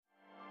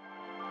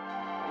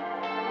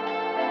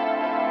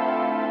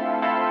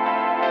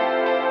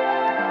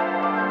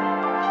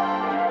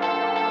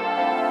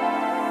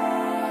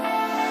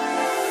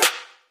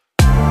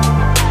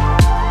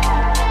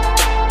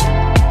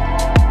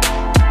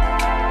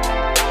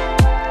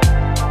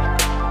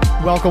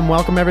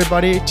Welcome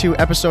everybody to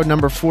episode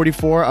number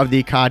 44 of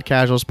the COD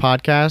Casuals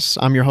podcast.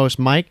 I'm your host,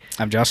 Mike.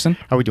 I'm Justin.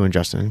 How are we doing,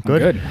 Justin?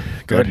 Good?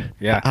 Good.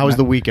 Yeah. How was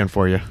the weekend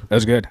for you? It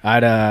was good.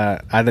 I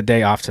had the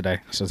day off today.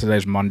 So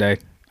today's Monday.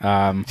 The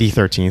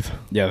 13th.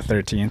 Yeah, the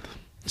 13th.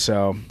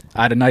 So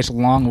I had a nice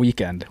long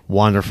weekend.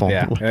 Wonderful.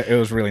 Yeah, it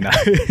was really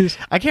nice.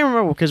 I can't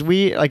remember because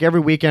we, like every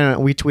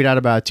weekend, we tweet out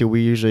about it too.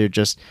 We usually are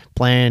just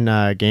playing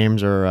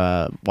games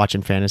or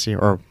watching fantasy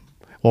or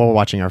we're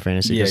watching our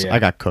fantasy because I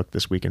got cooked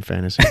this week in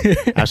fantasy.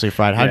 Absolutely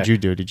fried. How did you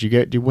do?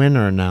 Did you win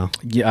or no?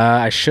 Yeah,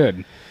 I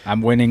should.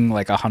 I'm winning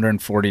like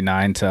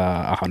 149 to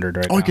 100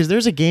 right now. Oh, because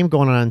there's a game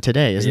going on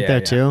today, isn't there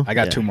too? I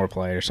got two more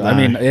players. So, I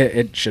mean,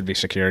 it should be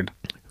secured.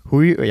 Who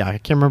are you? Yeah, I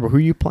can't remember. Who are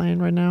you playing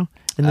right now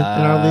in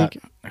our league?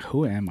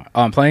 Who am I?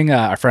 Oh, I'm playing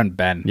our friend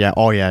Ben. Yeah.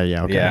 Oh, yeah.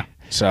 Okay. Yeah.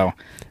 So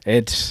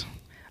it's,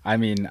 I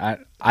mean,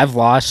 I've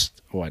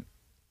lost what?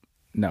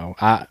 No,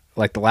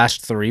 like the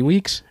last 3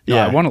 weeks. No,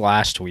 Yeah. I won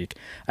last week,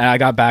 and I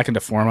got back into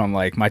form. I'm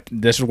like,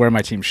 this is where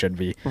my team should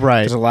be.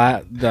 Right.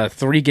 Because the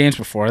 3 games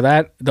before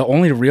that, the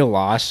only real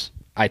loss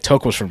I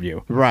took was from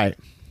you. Right.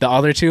 The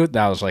other two,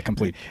 that was like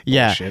complete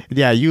bullshit.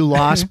 Yeah. You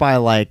lost by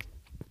like.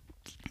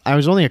 I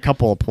was only a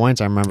couple of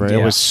points. I remember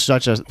it was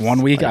such a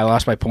 1 week. I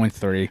lost by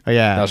 0.3. Oh,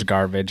 yeah, that was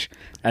garbage.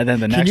 And then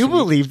the next. Can you week,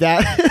 believe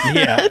that?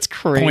 Yeah, that's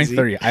crazy.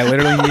 0.3. I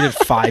literally needed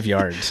 5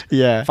 yards.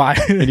 Yeah, 5,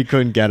 and you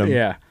couldn't get them.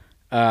 Yeah,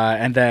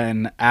 and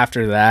then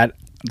after that,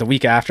 the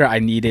week after, I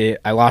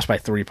lost by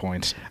 3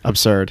 points.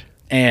 Absurd.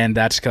 And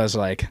that's because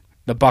like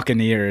the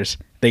Buccaneers,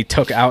 they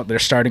took out their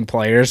starting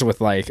players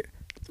with like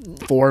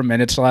 4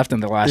 minutes left in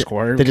the last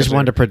quarter. They just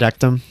wanted to protect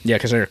them. Yeah,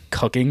 because they're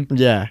cooking.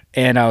 Yeah,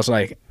 and I was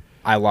like,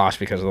 I lost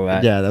because of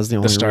that. Yeah, that's the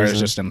only reason. The stars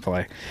just didn't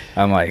play.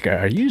 I'm like,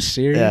 are you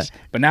serious?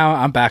 Yeah. But now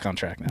I'm back on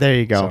track now. There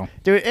you go. So.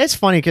 Dude, it's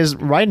funny because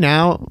right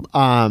now,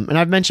 and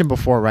I've mentioned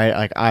before, right?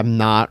 Like, I'm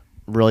not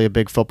really a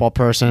big football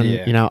person.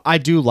 Yeah. You know, I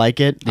do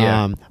like it,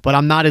 but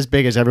I'm not as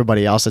big as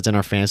everybody else that's in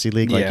our fantasy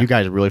league. Like, you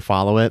guys really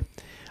follow it.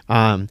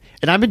 And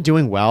I've been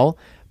doing well,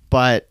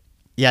 but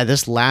yeah,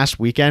 this last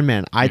weekend,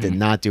 man, I did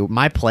not do.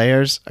 My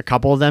players, a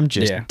couple of them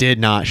just did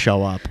not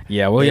show up.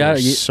 Yeah, well,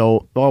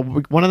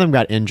 one of them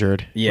got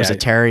injured. Yeah, was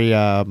it Terry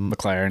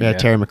McLaren? Yeah,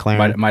 Terry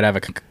McLaren might have a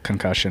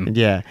concussion.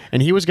 Yeah,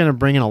 and he was going to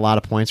bring in a lot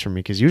of points for me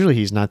because usually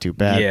he's not too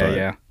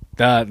bad.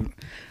 Yeah.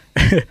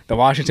 The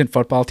Washington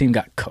football team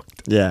got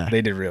cooked. Yeah,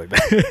 they did really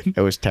bad.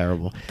 It was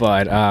terrible.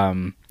 But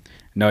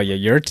no, yeah,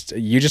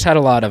 you just had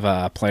a lot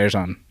of players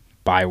on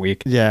bye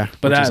week. Yeah,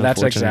 but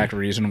that's the exact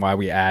reason why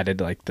we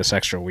added like this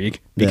extra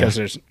week because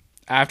there's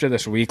after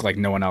this week like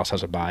no one else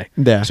has a bye.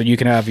 Yeah, so you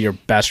can have your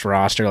best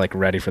roster like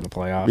ready for the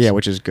playoffs. Yeah,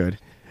 which is good.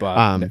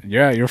 But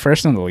you're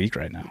first in the league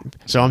right now.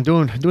 So I'm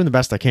doing the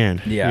best I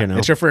can. Yeah, you know?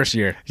 It's your first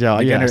year. Yeah,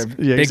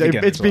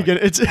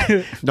 it's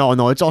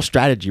no, it's all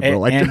strategy,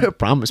 bro. I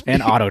promise.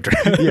 And auto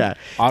draft. Yeah,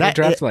 auto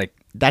draft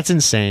that's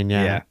insane.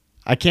 Yeah.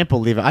 I can't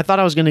believe it. I thought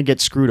I was going to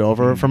get screwed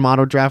over from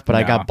auto draft, but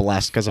I got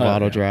blessed because of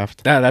auto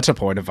draft. That's a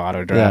point of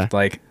auto draft.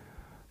 Yeah.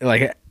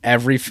 Like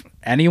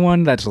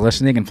anyone that's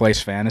listening and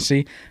plays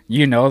fantasy,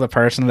 you know the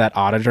person that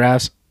auto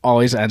drafts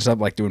always ends up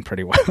like doing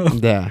pretty well.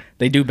 Yeah.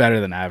 They do better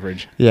than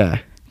average. Yeah.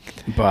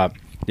 But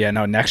yeah,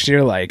 no, next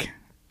year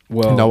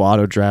no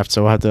auto draft,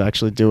 so we'll have to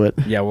actually do it.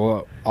 Yeah,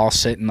 we'll all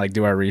sit and like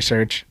do our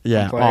research.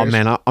 Yeah. Oh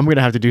man, I'm going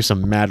to have to do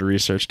some mad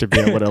research to be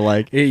able to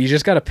like You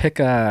just got to pick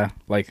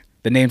like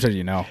the names that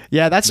you know.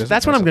 Yeah, that's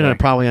what I'm going to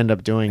probably end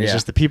up doing. Is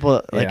just the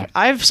people like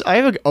I have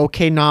an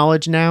okay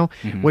knowledge now,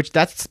 which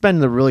that's been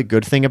the really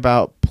good thing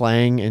about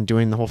playing and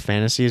doing the whole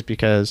fantasy is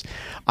because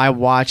I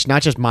watch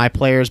not just my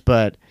players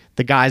but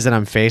the guys that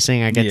I'm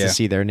facing. I get to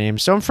see their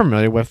names, so I'm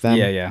familiar with them.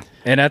 Yeah.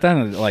 And at the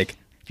end, like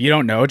if you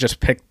don't know, just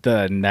pick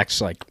the next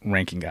like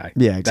ranking guy.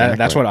 Yeah, exactly.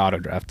 That's what auto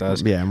draft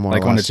does. Yeah, more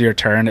like or when less. It's your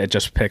turn, it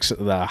just picks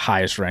the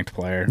highest ranked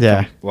player.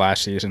 Yeah. From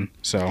last season.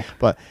 So,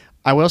 but.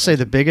 I will say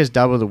the biggest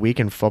dub of the week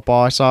in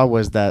football I saw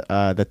was that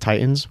the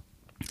Titans.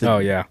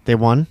 They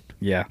won.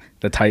 Yeah,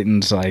 the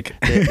Titans like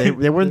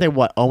they weren't they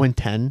what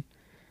 0-10.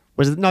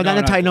 Was it not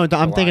the Titans? No,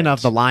 I'm thinking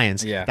of the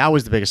Lions. Yeah, that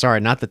was the biggest. Sorry,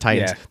 not the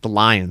Titans. Yeah. The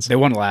Lions. They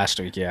won last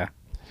week. Yeah.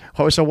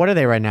 Oh, so what are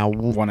they right now?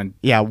 1-10.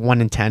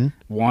 1-10.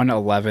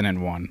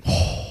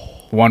 1-11-1.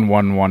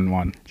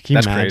 1-1-1-1.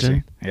 That's imagine?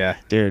 Crazy. Yeah,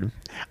 dude.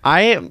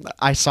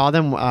 I saw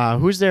them.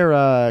 Who's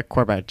their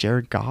quarterback?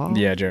 Jared Goff.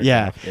 Yeah, Jared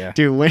Goff. Yeah,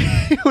 dude.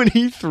 When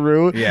he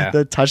threw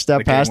the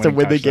touchdown pass to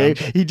win the game,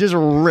 he just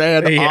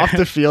ran off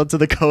the field to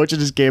the coach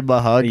and just gave him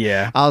a hug.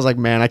 Yeah, I was like,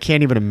 man, I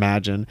can't even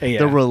imagine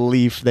the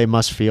relief they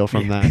must feel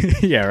from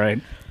that. Yeah, right.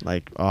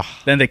 Like, oh.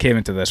 Then they came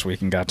into this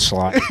week and got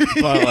slaughtered.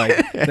 But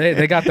like,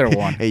 they got their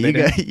one. Hey,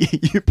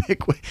 you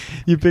pick what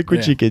you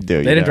can do.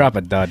 They didn't drop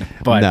a dud.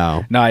 But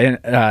no.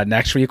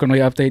 Next week when we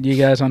update you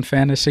guys on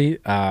fantasy,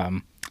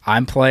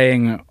 I'm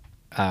playing.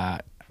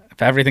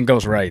 If everything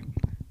goes right,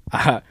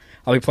 I'll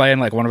be playing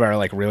like one of our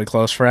like really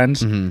close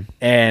friends,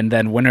 and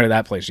then winner of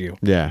that plays you.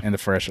 Yeah. In the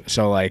first,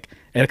 so like,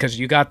 because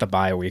you got the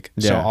bye week,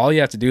 so all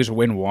you have to do is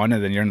win one,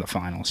 and then you're in the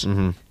finals,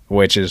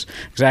 which is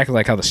exactly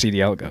like how the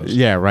CDL goes.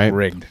 Yeah. Right.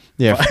 Rigged.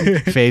 Yeah.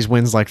 FaZe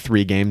wins like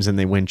 3 games and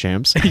they win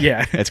champs.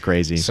 Yeah. It's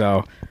crazy.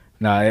 So,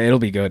 No, it'll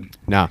be good.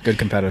 No, good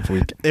competitive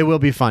week. It will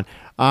be fun.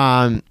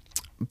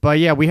 But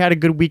yeah, we had a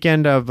good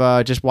weekend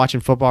of just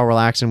watching football,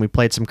 relaxing. We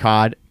played some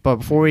COD. But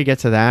before we get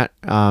to that,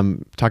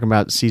 talking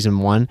about season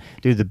 1,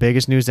 dude, the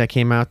biggest news that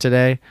came out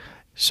today,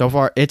 so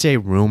far, it's a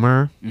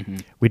rumor. Mm-hmm.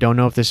 We don't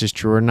know if this is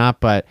true or not,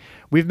 but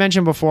we've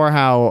mentioned before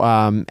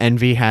how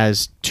Envy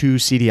has 2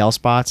 CDL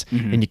spots,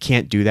 and you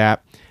can't do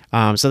that.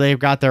 So they've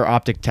got their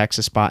Optic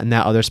Texas spot, and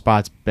that other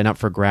spot's been up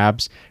for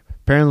grabs.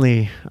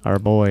 Apparently, our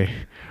boy,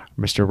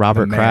 Mr.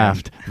 Robert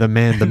Kraft, the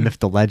man, the myth,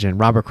 the legend,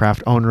 Robert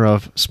Kraft, owner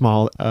of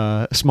small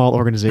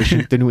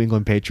organization, the New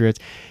England Patriots,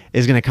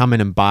 is going to come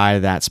in and buy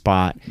that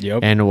spot,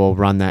 and will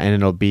run that, and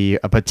it'll be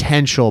a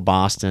potential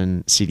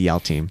Boston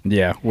CDL team.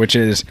 Yeah, which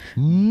is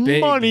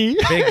money.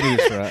 Big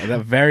news for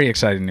us. Very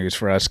exciting news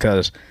for us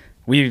because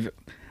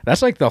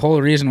that's like the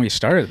whole reason we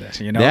started this,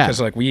 because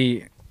like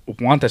we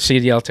want the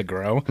CDL to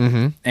grow,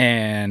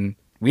 and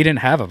we didn't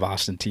have a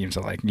Boston team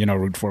to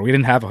root for. We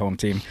didn't have a home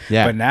team,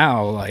 but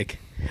now like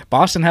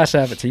Boston has to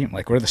have a team.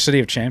 Like we're the city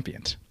of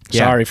champions.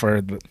 Sorry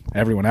for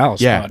everyone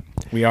else, but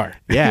we are.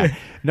 Yeah,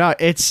 no,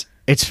 it's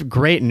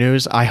great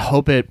news. I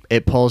hope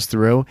it pulls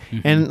through.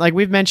 And like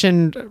we've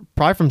mentioned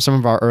probably from some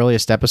of our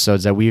earliest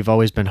episodes that we've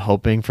always been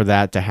hoping for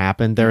that to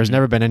happen. There has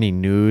never been any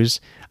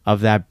news of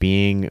that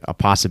being a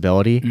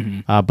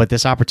possibility, but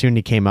this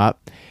opportunity came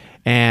up,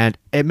 and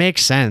it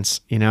makes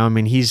sense. I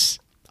mean, he's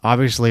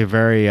obviously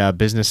very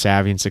business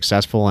savvy and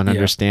successful, and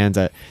understands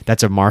that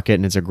that's a market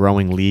and it's a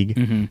growing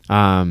league.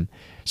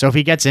 So if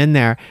he gets in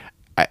there,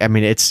 I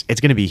mean, it's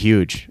going to be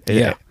huge.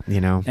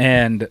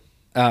 And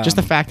just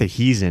the fact that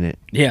he's in it,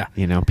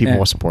 people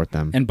will support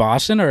them. And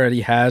Boston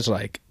already has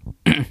like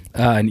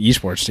an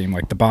esports team,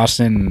 like the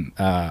Boston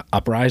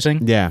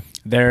Uprising. Yeah,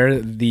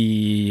 they're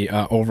the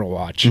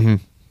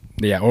Overwatch.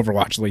 Yeah,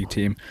 Overwatch League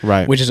team,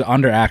 right? Which is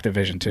under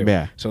Activision too.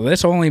 Yeah. So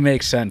this only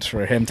makes sense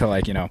for him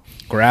to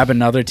grab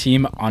another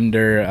team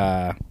under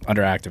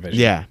Activision.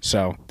 Yeah.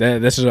 So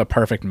this is a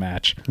perfect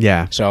match.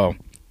 Yeah. So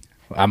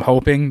I'm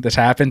hoping this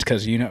happens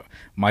because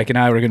Mike and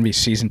I were going to be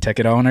season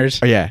ticket owners.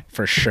 Oh yeah,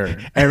 for sure.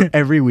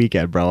 every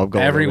weekend, bro. I'm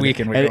going every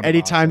weekend.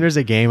 Anytime there's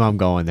a game, I'm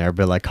going there.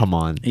 But like, come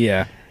on.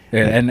 Yeah.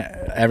 And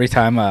every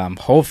time,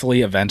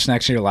 hopefully, events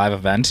next year, live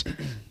events.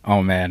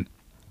 Oh man.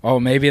 Oh,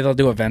 maybe they'll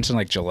do events in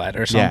like Gillette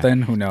or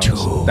something. Yeah. Who knows?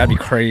 Dude, that'd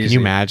be crazy. Can you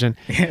imagine?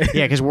 Yeah,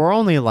 because we're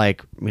only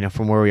like,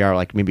 from where we are,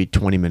 like maybe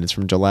 20 minutes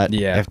from Gillette.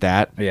 Yeah. If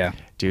that. Yeah.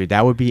 Dude,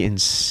 that would be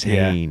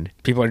insane. Yeah.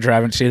 People are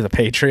driving to see the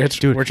Patriots.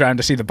 Dude, we're driving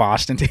to see the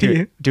Boston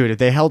team. Dude, if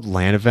they held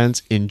LAN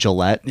events in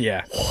Gillette.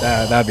 Yeah.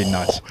 That'd be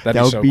nuts. That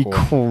would be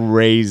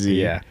crazy.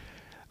 Yeah.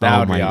 That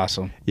would be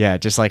awesome. Yeah,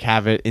 just like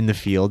have it in the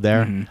field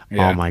there.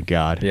 Yeah. Oh my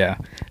God. Yeah,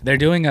 they're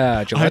doing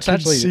Gillette's I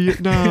can see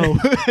it now.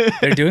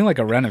 They're doing like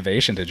a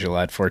renovation to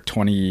Gillette for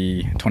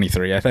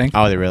 2023, I think.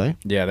 Oh, they really?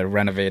 Yeah, they're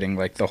renovating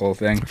like the whole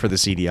thing for the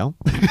CDL.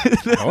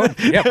 Oh,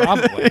 yeah,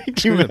 probably.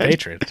 Can you the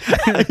Patriots?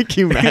 Can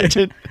you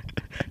imagine?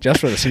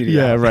 Just for the CDL.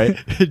 Yeah, right.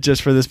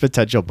 Just for this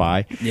potential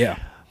buy. Yeah.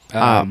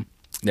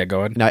 Yeah, go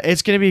ahead. No,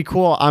 it's going to be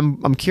cool.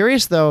 I'm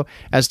curious though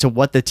as to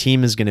what the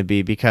team is going to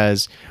be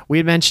because we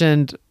had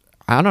mentioned.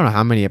 I don't know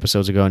how many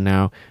episodes ago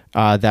now,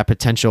 that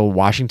potential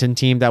Washington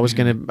team that was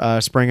going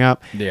to spring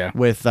up. Yeah.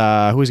 With who's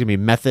going to be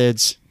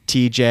Methods,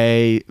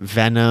 TJ,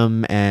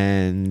 Venom,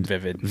 and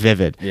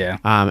Vivid. Yeah.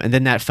 And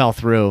then that fell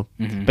through.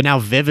 But now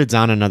Vivid's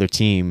on another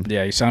team.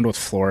 Yeah, he signed with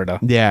Florida.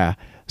 Yeah.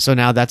 So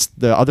now that's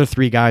the other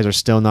 3 guys are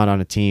still not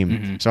on a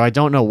team. So I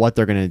don't know what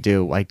they're going to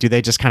do. Like, do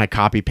they just kind of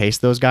copy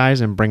paste those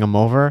guys and bring them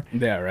over?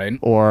 Yeah, right.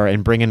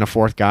 And bring in a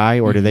 4th guy,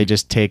 or do they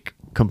just take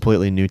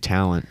completely new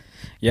talent?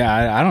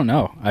 Yeah, I don't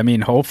know. I mean,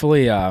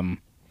 hopefully, the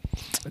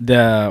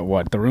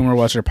rumor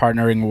was they're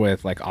partnering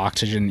with like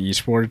Oxygen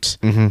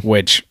Esports,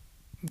 which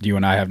you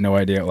and I have no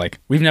idea. Like,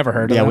 we've never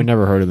heard of them. Yeah, we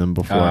never heard of them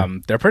before.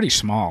 They're pretty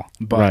small,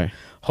 but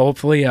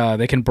hopefully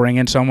they can bring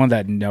in someone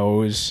that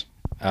knows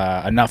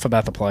enough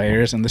about the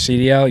players in the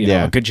CDL. You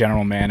know, a good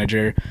general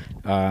manager,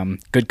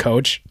 good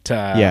coach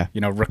to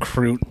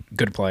recruit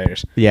good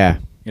players. Yeah.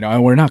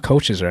 And we're not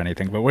coaches or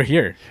anything, but we're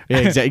here. Yeah,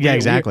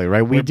 exactly.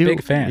 Right. We're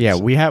big fans. Yeah,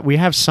 we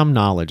have some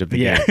knowledge of the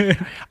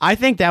game. I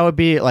think that would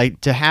be like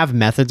to have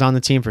Methods on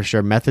the team for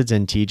sure. Methods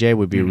and TJ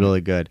would be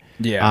really good.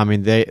 Yeah. I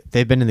mean,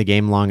 they've been in the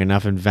game long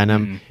enough. And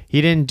Venom,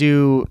 he didn't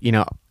do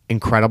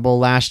incredible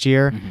last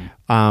year,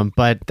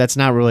 but that's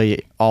not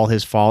really all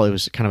his fault. It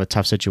was kind of a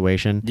tough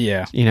situation.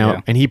 Yeah.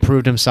 And he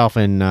proved himself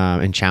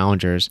in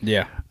challengers.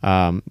 Yeah.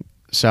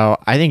 So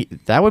I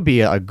think that would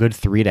be a good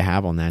 3 to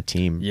have on that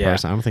team. Yeah.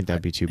 Personally. I don't think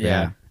that'd be too bad.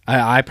 Yeah.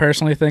 I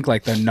personally think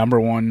like the number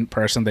one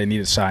person they need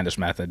to sign is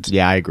Methods.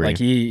 Yeah, I agree. Like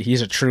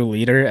he's a true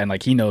leader and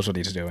like he knows what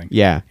he's doing.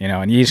 Yeah.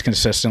 And he's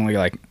consistently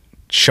like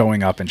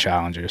showing up in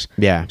challengers.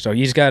 Yeah. So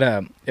he's got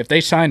to, if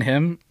they sign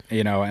him,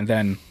 and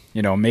then,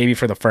 maybe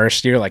for the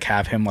first year, like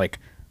have him like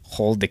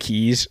hold the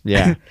keys.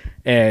 Yeah.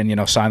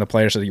 And, sign the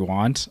players that he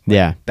wants.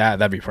 Like,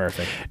 That'd be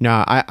perfect.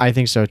 No, I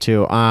think so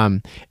too.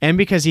 And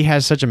because he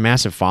has such a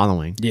massive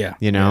following. Yeah.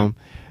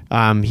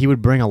 He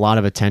would bring a lot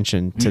of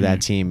attention to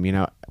that team,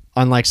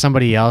 unlike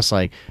somebody else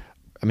like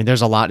I mean,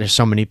 there's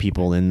so many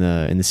people in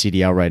the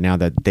CDL right now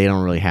that they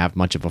don't really have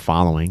much of a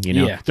following. You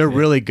know, they're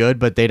really good,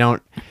 but they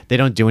don't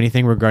do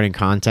anything regarding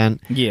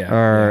content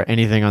or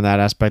anything on that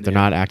aspect. They're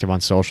not active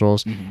on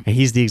socials, and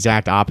he's the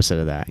exact opposite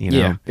of that. You know?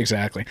 Yeah,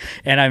 exactly.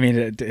 And I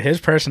mean, his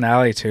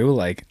personality too,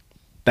 like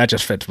that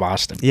just fits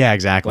Boston. Yeah,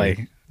 exactly.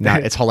 Like, no,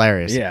 it's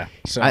hilarious. Yeah,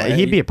 so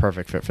he'd be a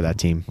perfect fit for that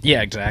team.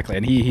 Yeah, exactly.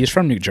 And he's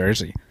from New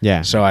Jersey.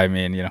 Yeah. So I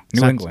mean, you know,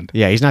 New England.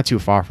 Yeah, he's not too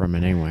far from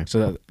it anyway.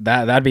 So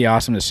that'd be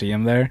awesome to see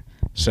him there.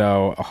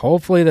 So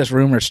hopefully this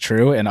rumor's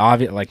true, and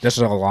like this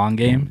is a long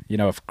game. You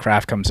know, if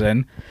Kraft comes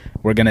in,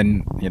 we're gonna,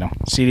 you know,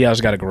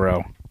 CDL's got to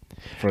grow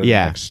for the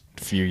next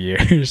few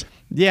years.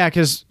 Yeah,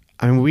 because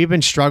I mean we've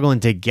been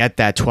struggling to get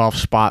that 12th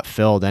spot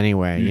filled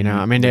anyway. You know,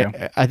 I mean,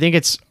 I think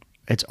it's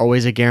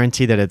always a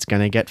guarantee that it's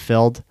going to get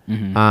filled,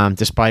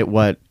 despite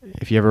what,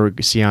 if you ever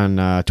see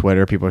on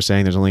Twitter, people are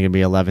saying there's only going to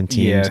be 11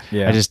 teams.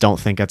 Yeah. I just don't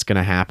think that's going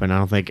to happen. I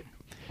don't think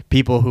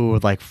people who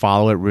would like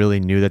follow it really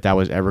knew that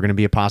was ever going to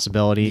be a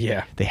possibility.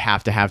 Yeah. They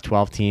have to have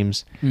 12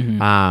 teams. You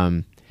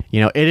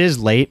know, it is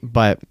late,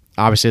 but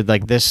obviously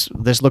like this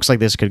looks like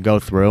this could go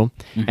through.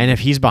 And if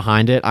he's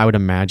behind it, I would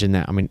imagine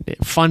that, I mean,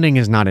 funding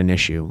is not an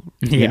issue.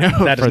 You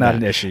know, that is not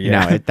an issue.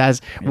 Yeah. You know,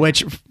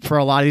 which for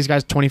a lot of these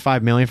guys,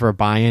 $25 million for a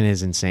buy-in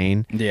is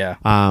insane. Yeah.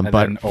 But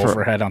then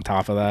overhead on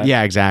top of that.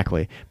 Yeah,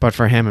 exactly. But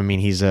for him, I mean,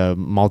 he's a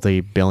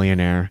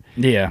multi-billionaire.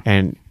 Yeah.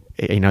 And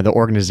you know, the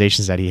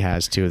organizations that he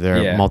has too,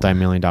 they're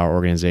multi-million-dollar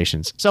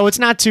organizations. So it's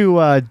not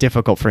too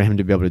difficult for him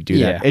to be able to do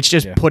that. It's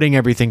just putting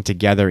everything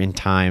together in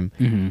time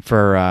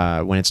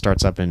for when it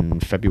starts up in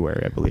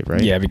February, I believe,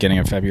 right? Yeah, beginning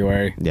of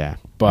February. Yeah.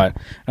 But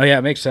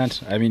it makes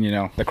sense. I mean, you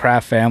know, the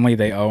Kraft family,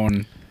 they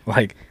own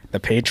like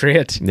the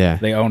Patriots. Yeah.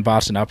 They own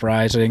Boston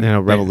Uprising. You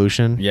know,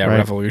 Revolution. Right?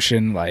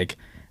 Revolution. Like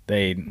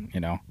they, you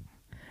know,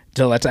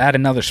 so let's add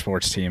another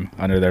sports team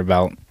under their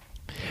belt.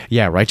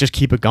 Yeah, right. Just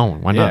keep it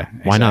going. Why not?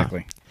 Why not?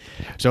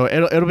 So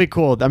it'll be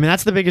cool. I mean,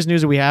 that's the biggest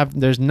news that we have.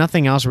 There's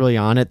nothing else really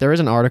on it. There is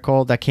an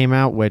article that came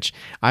out, which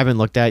I haven't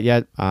looked at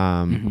yet,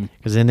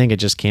 because I think it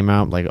just came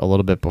out like a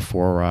little bit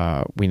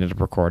before we ended up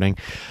recording.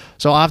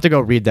 So I'll have to go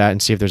read that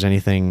and see if there's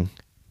anything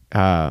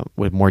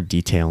with more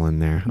detail in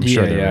there. I'm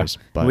sure there is.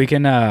 But we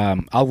can.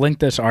 I'll link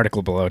this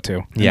article below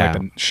too. In, like,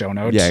 the show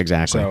notes. Yeah,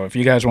 exactly. So if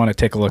you guys want to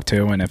take a look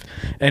too, and if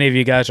any of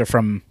you guys are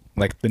from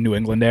like the New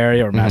England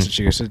area or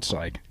Massachusetts,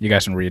 like you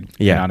guys can read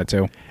on it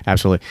too.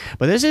 Absolutely.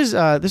 But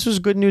this was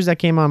good news that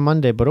came on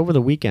Monday, but over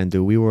the weekend,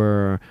 dude, we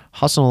were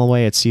hustling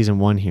away at season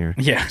 1 here.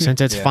 Yeah. Since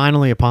it's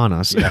finally upon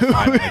us. Yeah,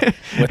 finally.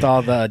 With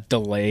all the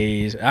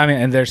delays. I mean,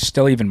 and there's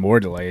still even more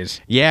delays.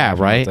 Yeah,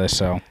 right. This,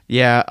 so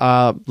yeah,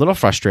 a little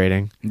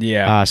frustrating.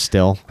 Yeah.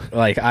 Still.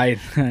 Like I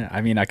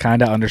mean, I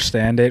kind of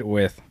understand it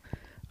with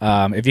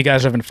if you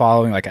guys have been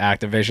following like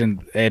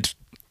Activision, it's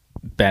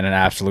been an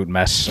absolute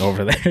mess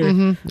over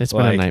there. It's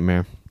been a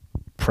nightmare.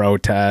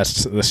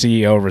 Protests. The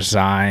CEO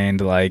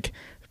resigned. Like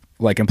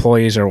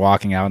employees are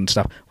walking out and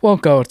stuff.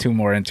 Won't go too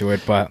more into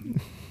it, but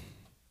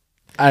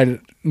I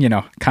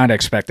kind of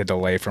expect a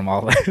delay from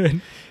all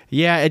that.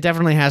 Yeah, it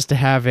definitely has to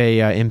have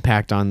a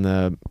impact on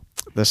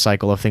the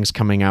cycle of things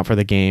coming out for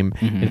the game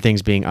and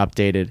things being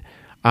updated.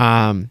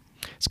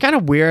 It's kind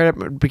of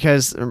weird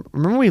because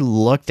remember we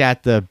looked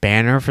at the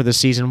banner for the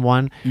season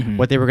 1,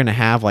 what they were going to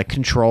have, like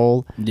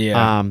Control.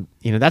 Yeah.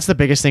 You know, that's the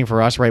biggest thing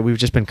for us, right? We've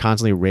just been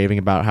constantly raving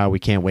about how we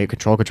can't wait.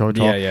 Control.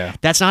 Yeah.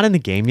 That's not in the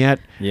game yet.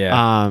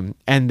 Yeah.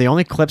 And the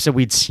only clips that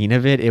we'd seen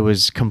of it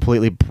was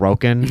completely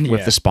broken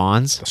with the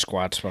spawns. The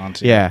squad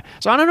spawns. Yeah.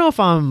 So I don't know if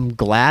I'm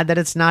glad that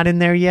it's not in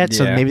there yet.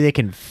 So maybe they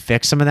can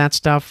fix some of that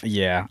stuff.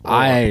 Yeah.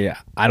 I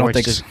don't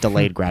think it's just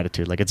delayed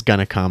gratitude. Like it's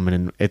gonna come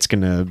and it's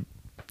gonna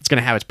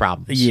have its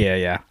problems.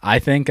 Yeah. I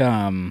think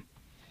I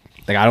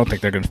don't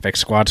think they're gonna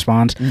fix squad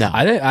spawns. No.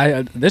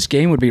 I this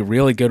game would be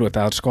really good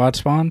without squad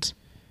spawns.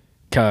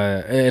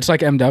 It's like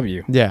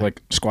MW. Yeah.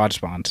 Like squad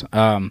spawns.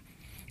 And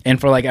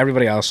for like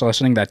everybody else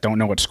listening that don't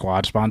know what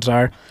squad spawns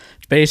are,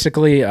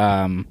 basically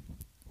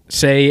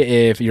say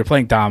if you're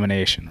playing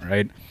domination,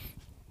 right?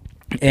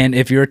 And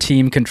if your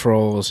team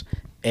controls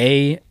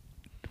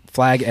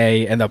flag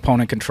A and the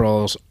opponent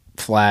controls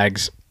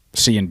flags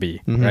C and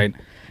B, right?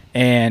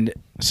 And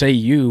say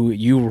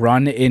you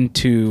run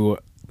into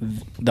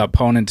the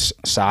opponent's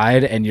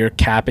side and you're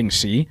capping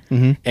C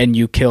and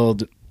you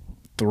killed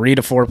 3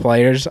 to 4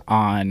 players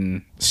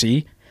on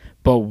C,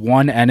 but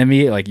one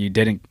enemy, like you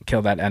didn't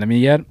kill that enemy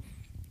yet.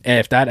 And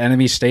if that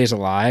enemy stays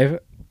alive,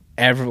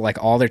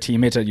 all their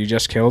teammates that you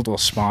just killed will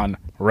spawn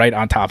right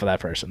on top of that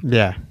person.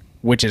 Yeah.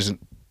 Which is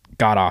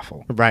god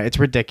awful. Right. It's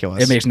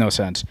ridiculous. It makes no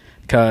sense.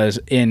 Because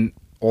in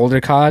older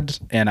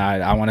CODs, and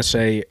I want to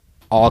say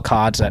all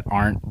CODs that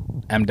aren't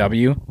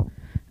MW,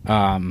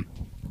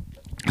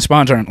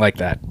 spawns aren't like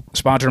that.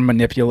 Spawns are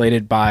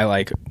manipulated by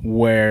like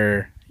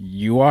where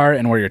you are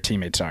and where your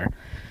teammates are.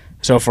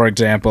 So for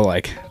example,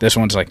 like this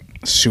one's like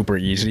super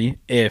easy.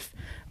 If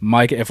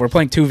we're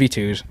playing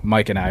 2v2s,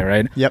 Mike and I,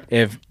 right? Yep.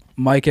 If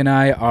Mike and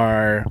I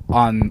are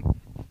on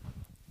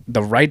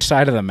the right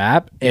side of the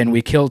map and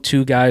we kill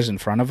 2 guys in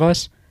front of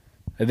us,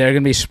 they're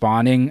going to be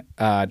spawning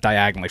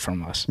diagonally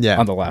from us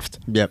on the left.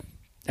 Yep.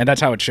 And that's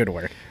how it should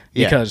work.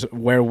 Because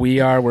where we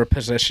are, we're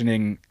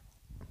positioning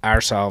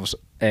ourselves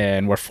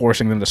and we're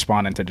forcing them to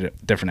spawn into a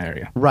different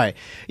area. Right.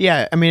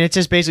 Yeah. I mean, it's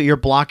just basically you're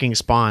blocking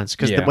spawns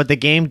because what the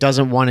game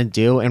doesn't want to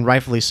do, and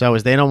rightfully so,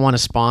 is they don't want to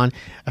spawn.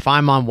 If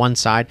I'm on one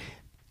side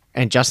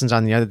and Justin's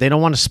on the other, they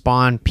don't want to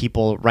spawn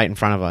people right in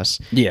front of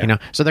us. Yeah. You know,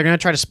 so they're going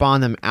to try to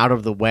spawn them out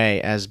of the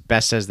way as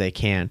best as they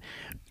can.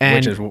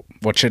 And, which is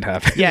what should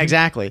happen. Yeah,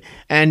 exactly.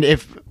 And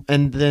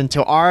then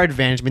to our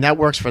advantage, I mean, that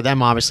works for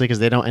them obviously because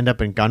they don't end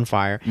up in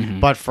gunfire.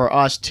 But for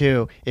us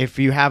too, if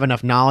you have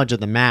enough knowledge of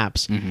the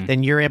maps,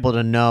 then you're able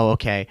to know,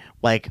 okay,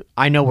 like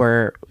I know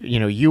where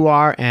you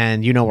are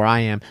and you know where I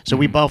am, so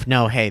we both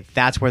know, hey,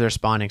 that's where they're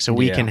spawning, so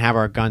we can have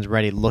our guns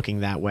ready, looking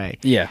that way.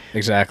 Yeah,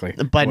 exactly.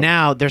 But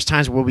now there's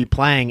times where we'll be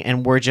playing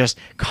and we're just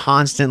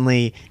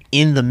constantly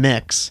in the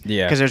mix.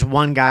 Yeah. Because there's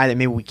one guy that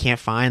maybe we can't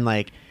find,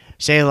 like.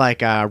 Say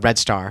like Red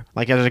Star,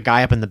 like there's a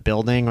guy up in the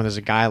building, or there's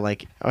a guy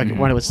like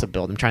what's the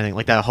building? I'm trying to think,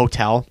 like the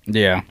hotel.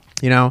 Yeah.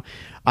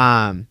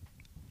 And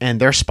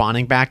they're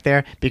spawning back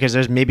there because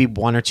there's maybe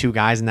one or two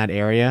guys in that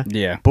area.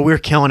 Yeah. But we're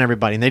killing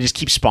everybody, and they just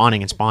keep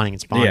spawning and spawning and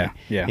spawning.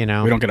 Yeah.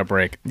 Yeah. We don't get a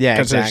break. Yeah,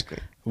 exactly.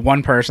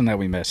 One person that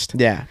we missed.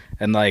 Yeah.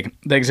 And like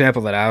the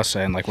example that I was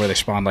saying, like where they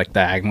spawned like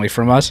diagonally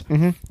from us.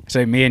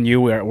 Say me and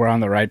you were on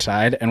the right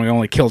side and we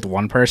only killed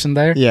one person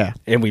there. Yeah.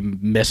 And we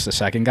missed the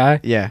second guy.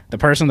 Yeah. The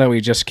person that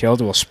we just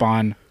killed will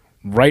spawn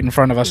right in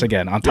front of us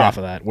again on top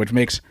of that, which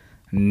makes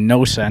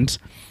no sense.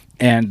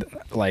 And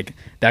like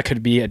that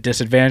could be a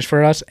disadvantage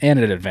for us and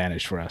an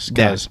advantage for us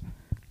because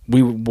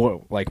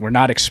we're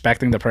not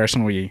expecting the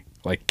person we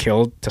like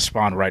killed to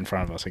spawn right in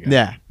front of us again.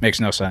 Yeah. Makes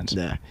no sense.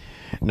 Yeah.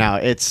 No,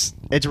 it's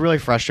really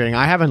frustrating.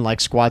 I haven't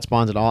liked squad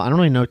spawns at all. I don't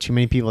really know too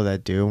many people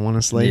that do,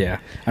 honestly. Yeah.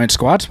 I mean,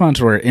 squad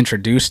spawns were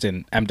introduced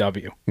in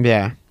MW.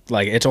 Yeah.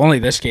 Like, it's only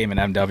this game in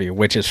MW,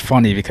 which is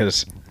funny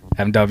because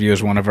MW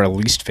is one of our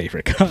least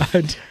favorite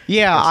CODs.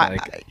 Yeah.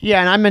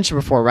 And I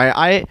mentioned before,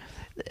 right?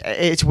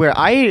 It's where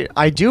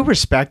I do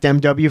respect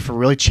MW for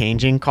really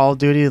changing Call of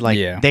Duty. Like,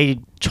 they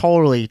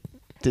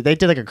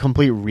did like a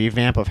complete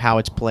revamp of how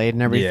it's played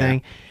and everything.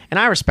 Yeah. And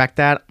I respect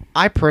that.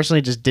 I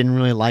personally just didn't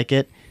really like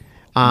it.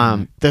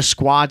 The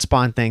squad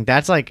spawn thing,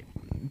 that's like,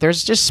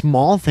 there's just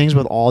small things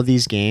with all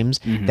these games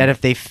that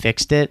if they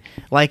fixed it,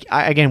 like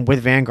again with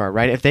Vanguard,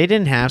 right? If they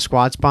didn't have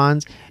squad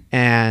spawns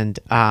and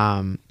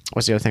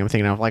what's the other thing I'm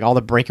thinking of? Like all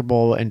the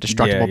breakable and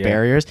destructible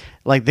barriers,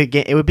 like the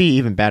game, it would be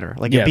even better.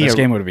 Like this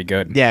game would be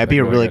good. Yeah, it'd be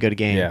a really good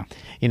game.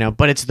 Yeah,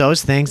 but it's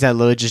those things that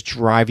literally just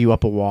drive you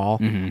up a wall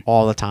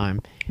all the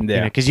time.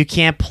 Yeah, because you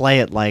can't play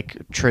it like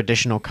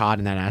traditional COD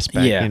in that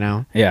aspect.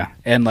 Yeah, yeah,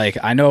 and like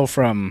I know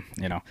from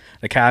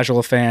the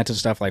casual fans and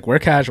stuff, like we're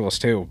casuals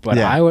too. But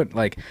I would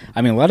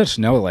let us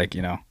know, like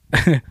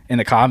in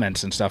the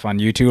comments and stuff on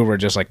YouTube, or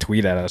just like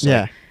tweet at us.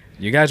 Yeah. Like,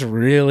 you guys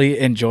really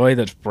enjoy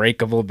the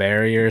breakable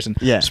barriers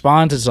and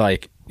spawns is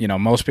like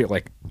most people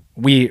like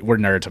we're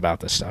nerds about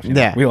this stuff.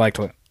 We like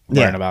to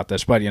learn about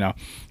this, but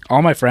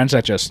all my friends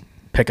that just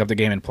pick up the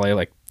game and play,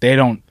 like they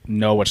don't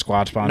know what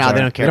squad spawns are. They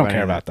don't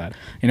care about that.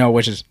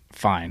 Which is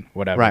fine,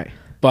 whatever. Right.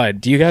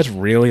 But do you guys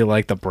really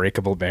like the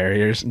breakable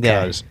barriers?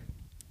 Because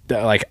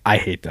like I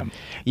hate them.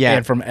 Yeah.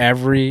 And from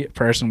every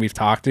person we've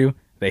talked to,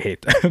 they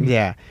hate them.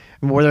 Yeah.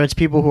 Whether it's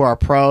people who are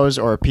pros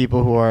or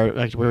people who are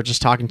like we were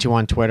just talking to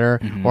on Twitter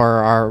or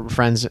our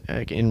friends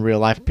in real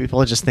life,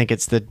 people just think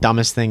it's the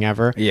dumbest thing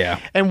ever. Yeah.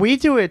 And we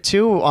do it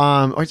too.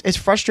 It's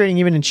frustrating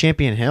even in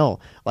Champion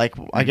Hill. Like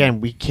again,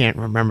 we can't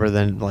remember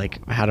then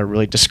like how to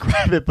really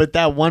describe it, but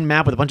that one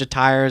map with a bunch of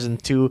tires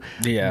and two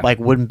like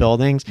wooden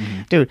buildings,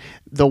 dude,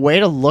 the way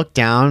to look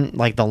down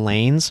like the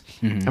lanes,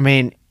 I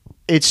mean,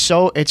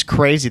 it's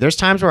crazy. There's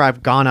times where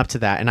I've gone up to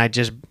that and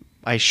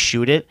I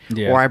shoot it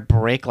or I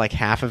break like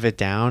half of it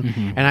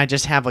down and I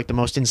just have like the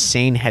most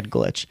insane head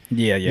glitch.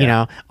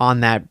 On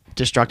that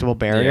destructible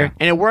barrier.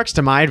 And it works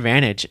to my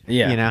advantage.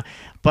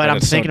 But I'm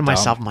thinking to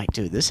myself, I'm like,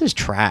 dude, this is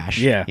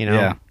trash.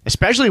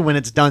 Especially when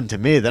it's done to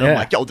me. Then I'm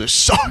like, yo, this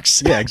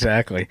sucks. Yeah,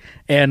 exactly.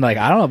 And like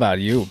I don't know about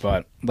you,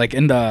 but like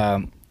in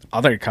the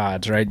other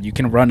CODs, right, you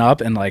can run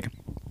up and like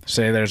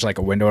say there's like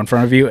a window in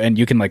front of you and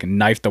you can like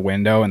knife the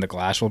window and the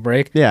glass will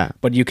break. Yeah.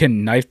 But you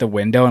can knife the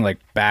window and like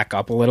back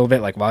up a little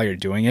bit like while you're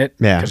doing it.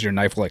 Yeah. Because your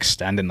knife will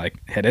extend and like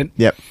hit it.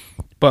 Yep.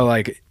 But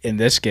like in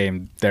this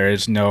game, there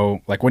is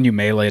no like when you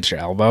melee, it's your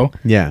elbow.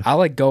 Yeah. I'll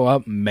like go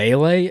up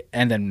melee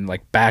and then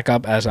like back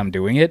up as I'm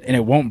doing it and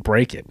it won't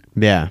break it.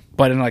 Yeah.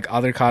 But in like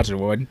other CODs it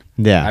would.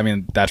 Yeah. I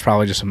mean, that's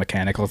probably just a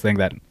mechanical thing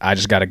that I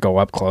just got to go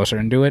up closer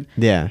and do it.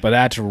 Yeah. But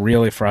that's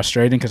really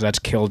frustrating because that's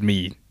killed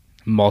me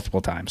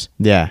multiple times.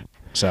 Yeah.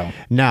 So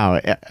no,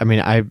 I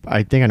mean, I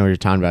think I know what you're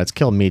talking about. It's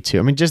killed me too.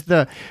 I mean, just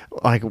the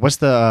like, what's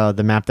the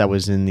map that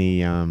was in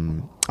the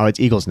it's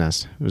Eagle's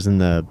Nest. It was in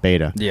the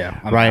beta. Yeah,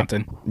 on the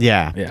mountain.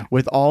 Yeah, yeah.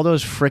 With all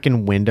those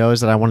freaking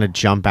windows that I want to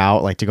jump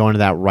out, like to go into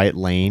that right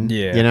lane.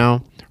 Yeah,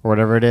 or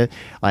whatever it is.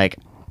 Like,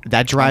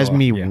 That drives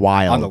me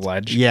wild. On the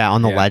ledge. Yeah,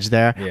 on the ledge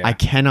there. Yeah. I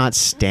cannot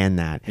stand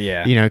that.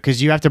 Yeah. You know,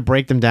 because you have to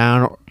break them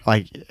down.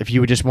 Like, if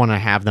you would just want to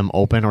have them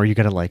open, or you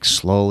got to like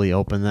slowly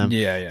open them.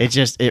 Yeah. It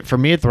just for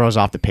me, it throws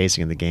off the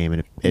pacing of the game,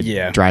 and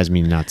it drives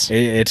me nuts.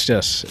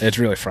 It's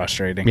really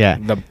frustrating. Yeah.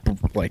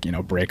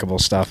 The breakable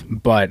stuff.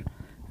 But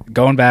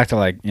going back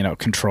to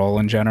control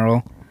in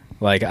general,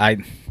 I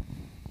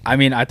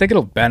think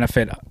it'll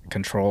benefit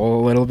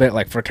control a little bit,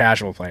 like for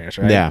casual players,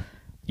 right? Yeah.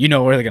 You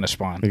know where they're gonna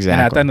spawn. Exactly.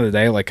 And at the end of the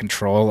day,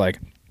 control,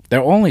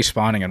 they're only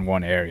spawning in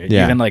one area.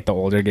 Yeah. Even the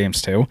older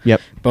games too.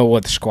 Yep. But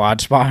with squad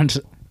spawns,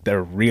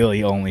 they're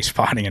really only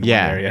spawning in one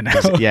area now.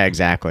 Yeah,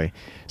 exactly.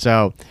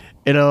 So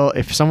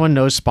if someone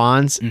knows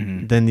spawns,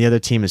 then the other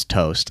team is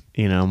toast,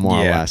 more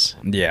or less.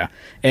 Yeah.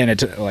 And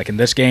it's in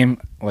this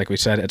game, like we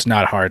said, it's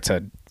not hard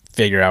to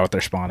figure out what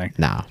they're spawning.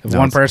 No. If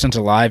one person's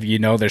alive,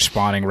 they're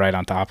spawning right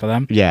on top of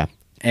them. Yeah.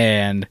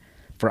 And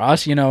for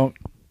us,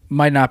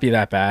 might not be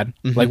that bad.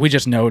 We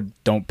just know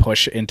don't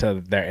push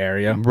into their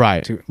area.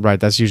 Right. Right.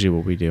 That's usually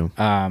what we do.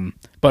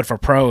 But for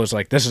pros,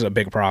 this is a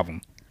big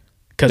problem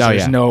because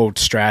there's no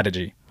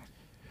strategy.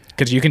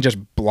 Because you can just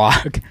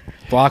block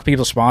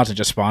people's spawns and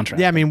just spawn trap.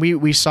 Yeah, I mean,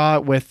 we saw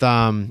it with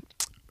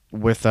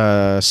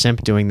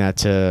Simp doing that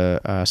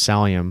to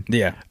Salium.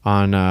 Yeah.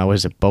 On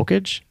was it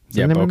Bokage?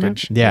 Yeah,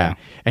 Bokage. Yeah.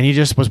 And he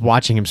just was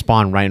watching him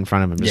spawn right in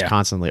front of him, just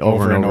constantly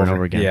over and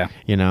over again.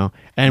 Yeah.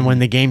 And when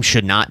the game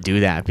should not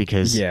do that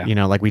because,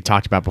 like we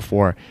talked about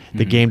before,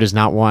 the game does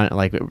not want,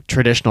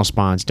 traditional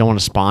spawns don't want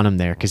to spawn him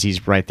there because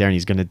he's right there and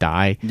he's going to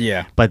die.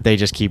 Yeah. But they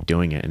just keep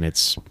doing it, and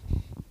it's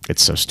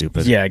so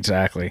stupid. Yeah,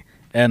 exactly.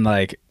 And,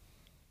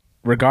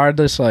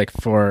 regardless,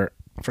 for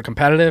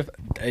competitive,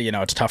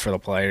 it's tough for the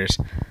players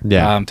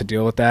to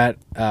deal with that.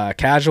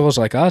 Casuals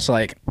like us,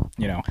 I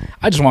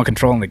just want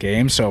control in the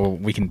game so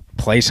we can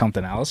play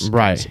something else.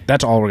 Right.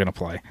 That's all we're going to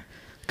play.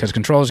 Because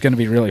control is going to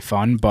be really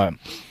fun. But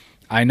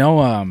I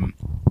know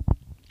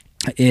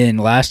in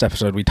last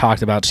episode we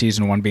talked about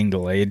Season 1 being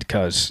delayed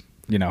because,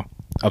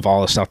 of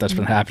all the stuff that's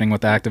been happening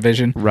with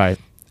Activision. Right.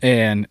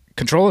 And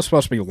control is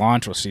supposed to be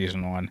launched with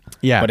Season 1.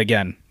 Yeah. But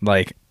again,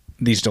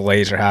 these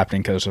delays are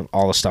happening because of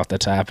all the stuff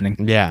that's happening.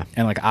 Yeah.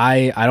 And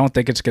I don't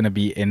think it's going to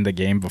be in the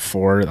game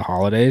before the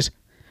holidays.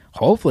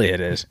 Hopefully it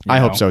is. I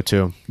hope so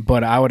too.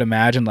 But I would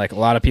imagine a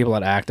lot of people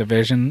at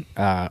Activision,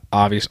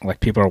 obviously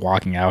people are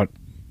walking out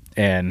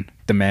and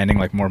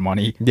demanding more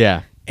money.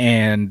 Yeah.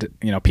 And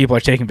people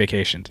are taking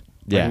vacations.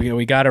 Yeah.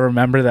 We got to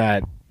remember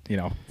that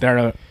there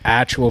are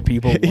actual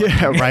people.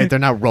 Yeah, right. They're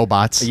not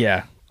robots.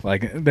 Yeah.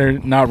 They're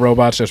not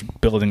robots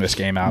just building this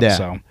game out. Yeah.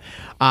 So.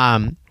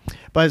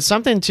 But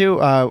something too,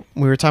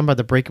 we were talking about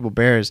the Breakable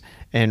Bears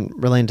and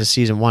relating to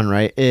Season 1,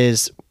 right,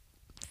 is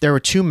there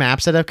were 2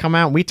 maps that have come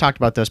out. We talked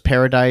about those,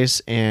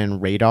 Paradise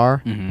and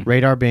Radar.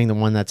 Radar being the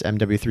one that's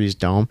MW3's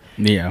Dome.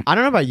 Yeah. I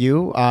don't know about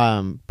you,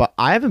 but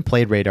I haven't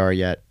played Radar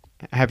yet.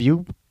 Have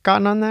you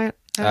gotten on that?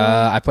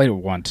 I played it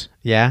once.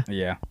 Yeah?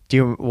 Yeah.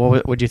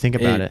 What do you think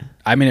about it?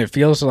 I mean, it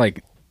feels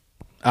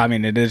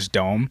it is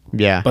Dome.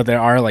 Yeah. But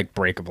there are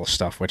breakable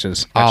stuff, which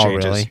is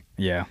changes. Really?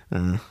 Yeah.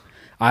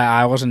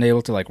 I wasn't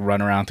able to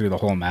run around through the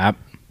whole map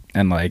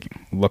and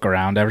look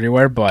around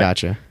everywhere, but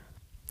gotcha.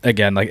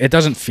 Again, it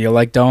doesn't feel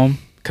like Dome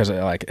because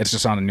it's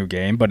just on a new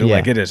game, but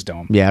it is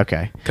Dome. Yeah,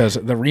 okay. Because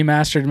the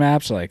remastered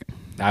maps,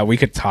 we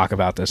could talk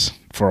about this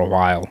for a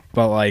while,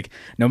 but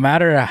no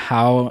matter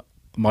how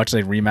much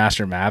they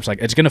remaster maps,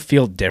 it's gonna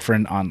feel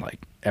different on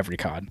every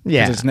COD.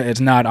 Yeah, it's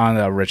not on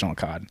the original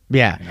COD.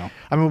 Yeah,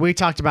 I mean, we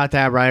talked about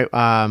that, right?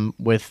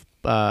 With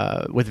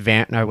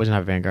it was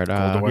not Vanguard.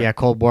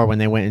 Cold War when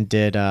they went and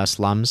did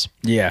Slums.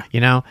 Yeah.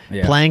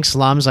 Playing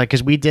Slums,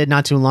 because we did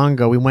not too long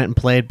ago, we went and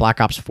played Black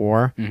Ops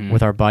 4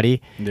 with our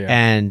buddy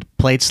and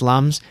played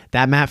Slums.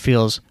 That map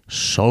feels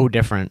so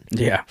different.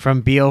 Yeah.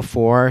 From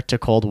BO4 to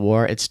Cold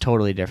War, it's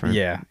totally different.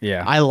 Yeah,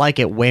 yeah. I like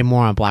it way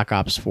more on Black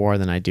Ops 4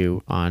 than I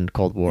do on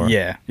Cold War.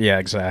 Yeah, yeah,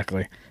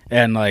 exactly.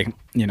 And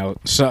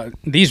so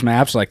these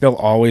maps, they'll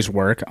always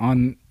work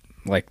on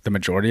the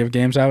majority of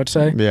games, I would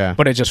say. Yeah.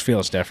 But it just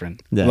feels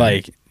different.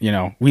 Yeah.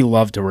 We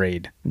love to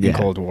raid in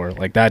Cold War.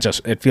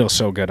 It feels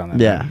so good on that.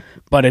 Yeah. Map.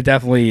 But it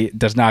definitely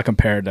does not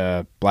compare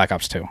to Black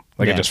Ops 2.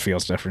 It just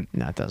feels different.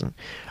 No, it doesn't.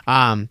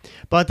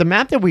 But the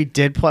map that we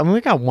did play,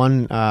 we got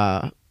one,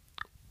 I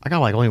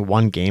got only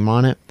one game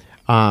on it.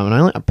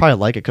 And I probably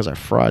like it because I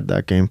fraud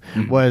that game,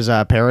 was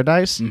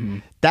Paradise.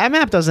 That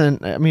map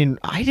doesn't, I mean,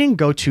 I didn't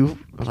go too,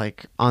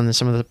 on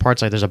some of the parts,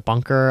 there's a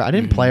bunker. I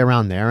didn't play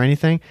around there or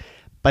anything.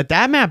 But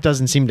that map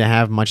doesn't seem to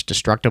have much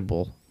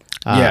destructible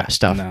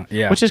stuff,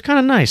 which is kind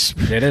of nice.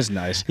 It is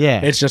nice.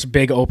 Yeah. It's just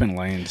big open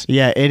lanes.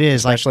 Yeah, it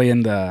is. Especially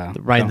in the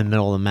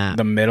middle of the map.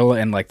 The middle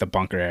and the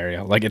bunker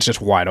area. It's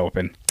just wide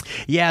open.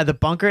 Yeah, the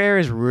bunker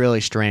area is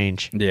really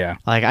strange. Yeah.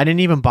 I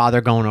didn't even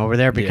bother going over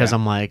there because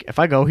I'm if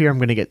I go here, I'm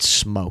going to get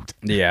smoked.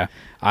 Yeah.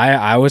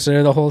 I was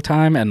there the whole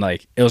time and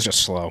it was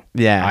just slow.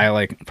 Yeah.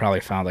 I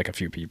probably found a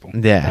few people.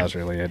 Yeah. That was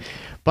really it.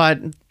 But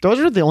those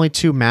are the only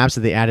 2 maps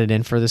that they added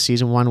in for the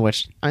Season 1,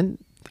 which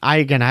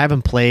I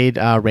haven't played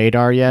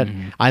Radar yet.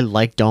 I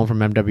like Dome from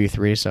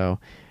MW3, so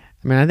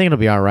I mean, I think it'll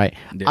be all right.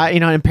 Yeah.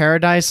 In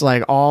Paradise,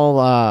 like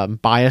all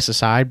bias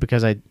aside,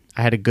 because I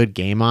had a good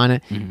game on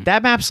it.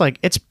 That map's like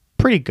it's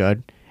pretty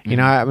good. You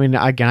know, I mean,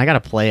 again, I got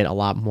to play it a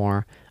lot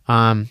more.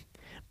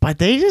 But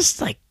they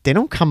just like they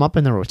don't come up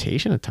in the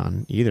rotation a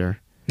ton either.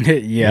 Yeah.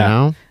 You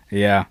know?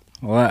 Yeah.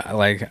 Well,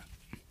 like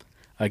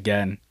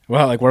again,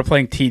 like we're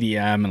playing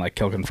TDM and like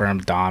kill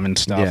confirmed Dom and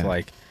stuff. Yeah.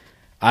 Like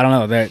I don't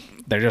know,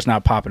 they're just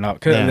not popping up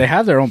because they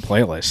have their own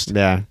playlist.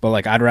 Yeah. But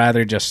like I'd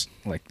rather just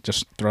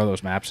throw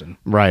those maps in.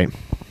 Right.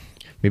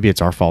 Maybe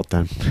it's our fault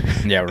then.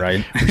 Yeah.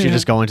 Right. We should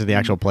just go into the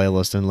actual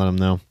playlist and let them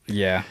know.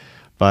 Yeah.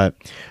 But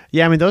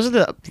yeah, I mean, those are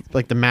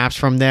the maps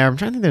from there. I'm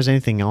trying to think if there's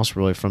anything else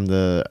really from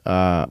the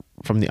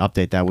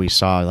update that we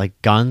saw.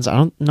 Like guns, I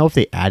don't know if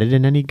they added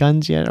in any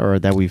guns yet, or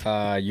that we've.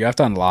 You have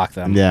to unlock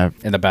them. Yeah.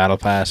 In the battle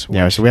pass.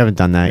 Yeah, so we haven't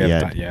done that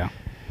yet. Yeah.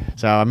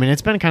 So I mean,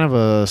 it's been kind of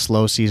a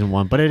slow season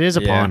 1, but it is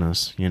upon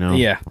us. You know.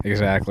 Yeah.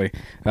 Exactly.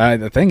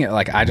 The thing,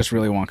 like, I just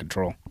really want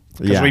control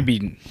because we'd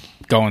be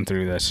going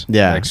through this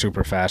like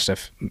super fast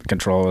if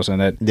control was in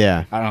it.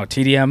 Yeah. I don't know,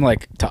 TDM,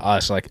 like to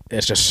us, like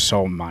it's just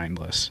so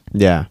mindless.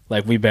 Yeah.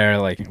 Like we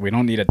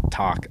don't need to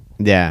talk.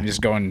 Yeah. We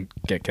just go and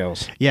get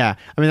kills. Yeah.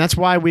 I mean, that's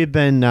why we've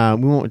been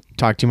we won't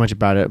talk too much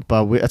about it,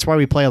 but that's why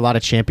we play a lot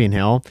of Champion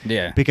Hill.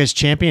 Yeah. Because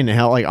Champion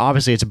Hill, like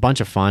obviously it's a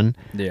bunch of fun.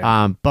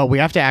 Yeah. But we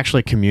have to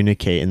actually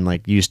communicate and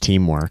like use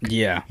teamwork.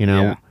 Yeah. You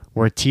know, yeah.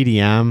 where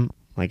TDM,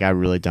 like I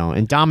really don't.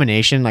 And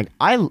domination, like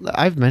I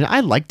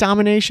like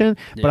domination,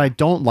 but I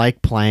don't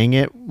like playing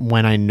it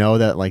when I know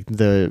that like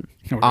the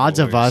odds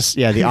of us,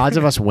 the odds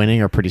of us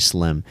winning are pretty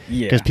slim.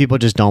 Yeah. Because people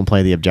just don't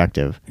play the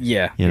objective.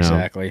 Yeah, you know?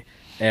 Exactly.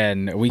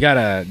 And we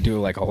gotta do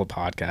like a whole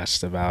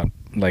podcast about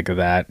like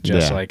that,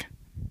 just like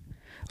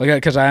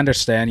because I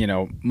understand,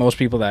 most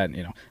people that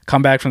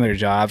come back from their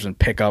jobs and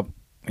pick up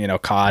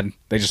COD,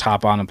 they just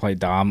hop on and play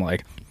Dom.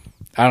 Like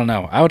I don't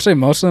know. I would say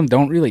most of them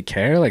don't really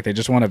care. Like they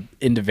just want to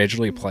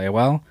individually play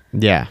well.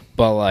 Yeah.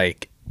 But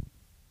like,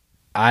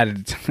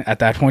 I'd at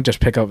that point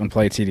just pick up and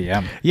play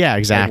TDM. Yeah,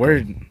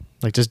 exactly.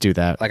 Like just do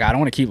that. Like I don't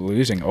want to keep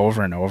losing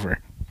over and over.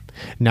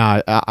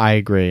 No, I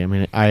agree. I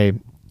mean,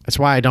 that's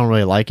why I don't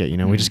really like it.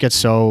 We just get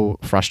so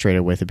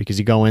frustrated with it because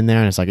you go in there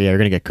and it's like, yeah, you're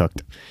gonna get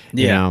cooked.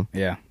 Yeah.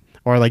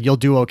 Or like you'll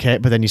do okay,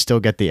 but then you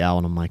still get the L,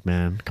 and I'm like,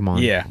 man, come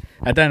on. Yeah.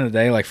 At the end of the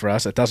day, like for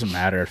us, it doesn't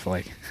matter if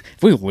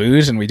we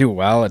lose and we do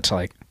well. It's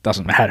like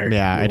doesn't matter.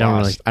 Yeah, I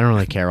don't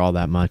really care all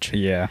that much.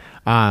 Yeah.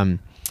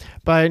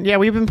 But yeah,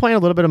 we've been playing a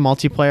little bit of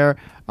multiplayer.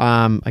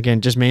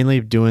 Again, just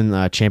mainly doing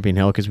Champion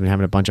Hill because we've been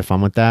having a bunch of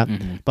fun with that.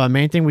 But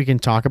main thing we can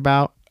talk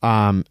about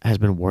has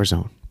been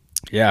Warzone.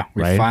 Yeah,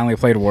 we finally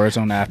played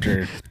Warzone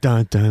after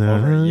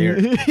over a year.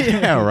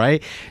 Yeah,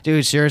 right,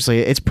 dude.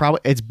 Seriously, it's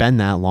been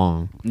that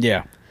long.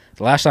 Yeah,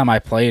 the last time I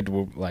played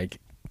was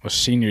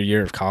senior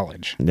year of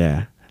college.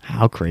 Yeah,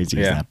 how crazy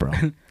is that, bro?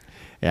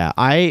 Yeah,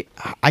 I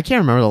can't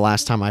remember the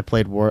last time I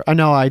played War. Oh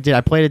no, I did.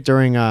 I played it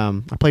during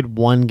I played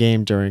one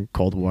game during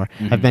Cold War.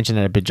 I've mentioned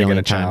it a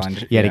bajillion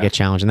times. Yeah, to get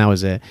challenged, and that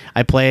was it.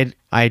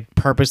 I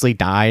purposely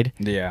died.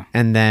 Yeah,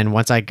 and then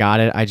once I got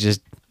it, I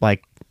just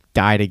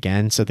died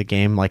again, so the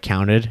game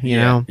counted, you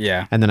know?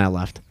 Yeah. And then I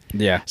left.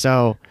 Yeah.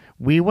 So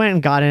we went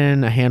and got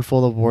in a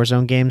handful of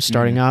Warzone games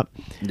starting up.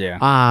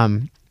 Yeah.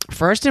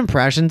 First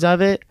impressions of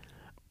it,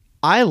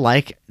 I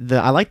like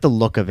the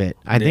look of it.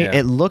 I think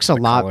it looks a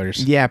lot.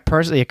 Colors. Yeah,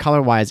 personally,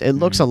 color wise, it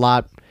looks a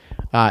lot.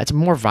 It's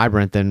more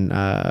vibrant than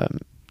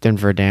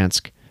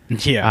Verdansk.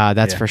 Yeah,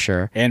 that's for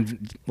sure.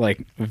 And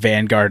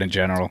Vanguard in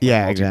general.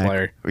 Yeah,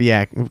 exactly.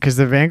 Yeah, because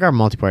the Vanguard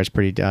multiplayer is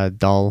pretty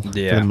dull for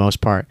the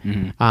most part.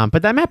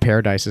 But that map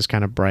Paradise is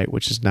kind of bright,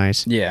 which is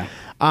nice. Yeah.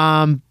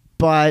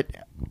 But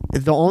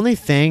the only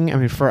thing, I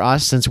mean, for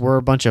us, since we're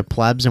a bunch of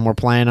plebs and we're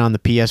playing on the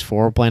PS4,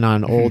 we're playing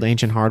on old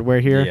ancient hardware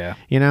here.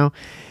 Yeah.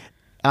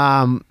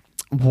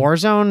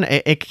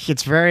 Warzone,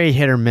 it's very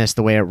hit or miss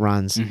the way it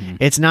runs.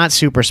 It's not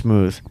super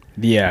smooth.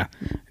 Yeah.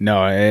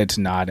 No, it's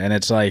not, and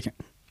it's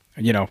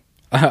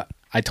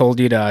I told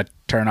you to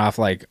turn off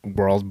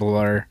world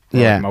blur,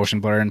 or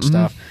motion blur and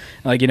stuff.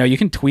 You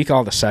can tweak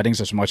all the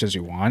settings as much as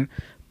you want,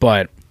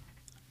 but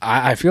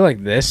I feel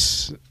like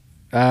this,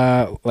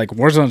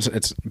 Warzone's,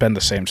 it's been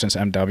the same since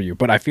MW.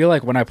 But I feel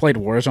like when I played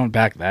Warzone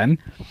back then,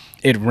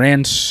 it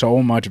ran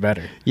so much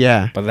better.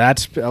 Yeah. But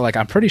that's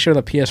I'm pretty sure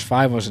the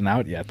PS5 wasn't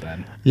out yet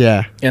then.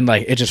 Yeah. And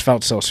it just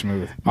felt so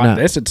smooth. On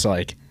this, it's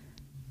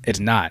it's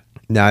not.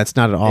 No, it's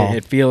not at all.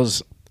 It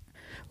feels.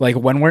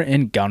 When we're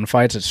in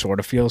gunfights, it sort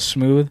of feels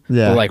smooth.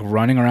 Yeah. But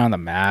running around the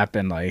map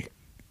and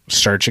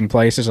searching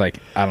places, I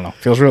don't know,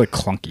 feels really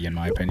clunky in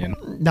my opinion.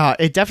 No,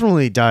 it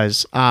definitely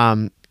does.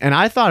 And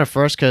I thought at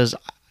first because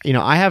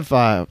I have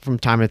from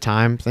time to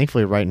time,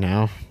 thankfully right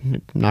now,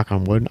 knock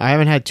on wood, I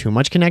haven't had too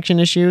much connection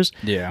issues.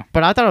 Yeah.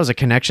 But I thought it was a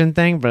connection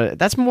thing, but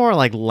that's more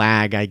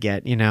lag I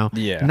get,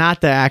 Yeah.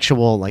 Not the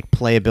actual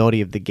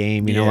playability of the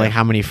game,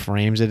 how many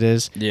frames it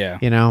is. Yeah.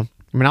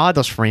 I mean, I'll have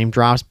those frame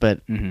drops,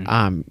 but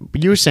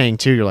you were saying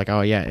too, you're like,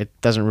 oh yeah,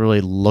 it doesn't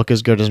really look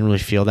as good, doesn't really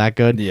feel that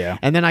good. Yeah.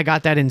 And then I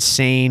got that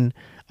insane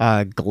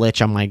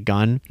glitch on my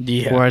gun.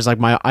 Yeah. Whereas like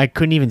I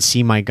couldn't even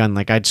see my gun.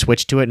 Like I'd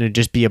switch to it and it'd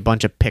just be a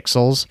bunch of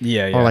pixels.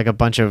 Yeah. Or like a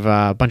bunch of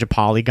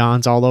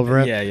polygons all over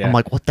it. Yeah. I'm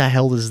like, what the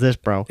hell is this,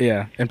 bro?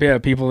 Yeah. And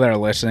people that are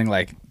listening,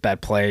 like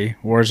that play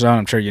Warzone,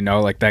 I'm sure you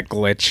know, like that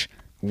glitch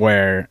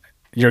where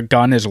your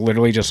gun is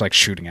literally just like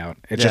shooting out.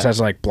 It just has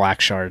like black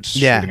shards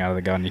shooting out of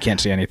the gun. You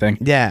can't see anything.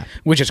 Yeah.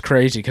 Which is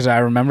crazy because I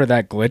remember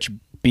that glitch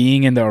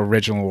being in the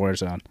original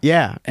Warzone.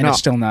 Yeah. And it's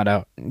still not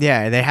out.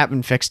 Yeah, they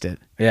haven't fixed it.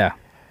 Yeah.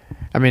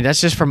 I mean,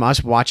 that's just from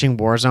us watching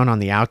Warzone on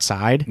the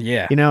outside.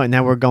 Yeah. You know, and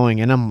then we're going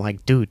in. I'm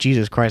like, dude,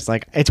 Jesus Christ.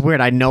 Like, it's weird.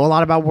 I know a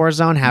lot about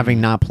Warzone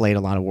having not played a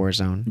lot of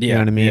Warzone. Yeah. You know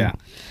what I mean? Yeah.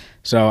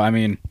 So, I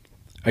mean,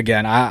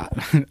 again,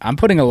 I'm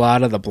putting a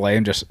lot of the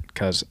blame just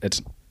because it's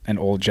an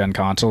old gen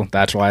console.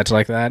 That's why it's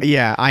like that.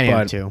 Yeah, I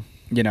am too.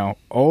 You know,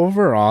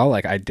 overall,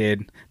 like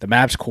the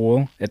map's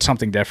cool. It's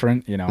something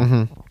different, you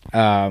know.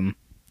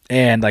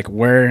 And like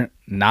we're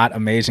not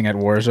amazing at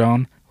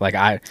Warzone.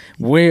 Like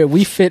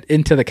we fit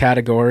into the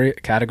category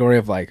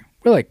of like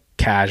we're like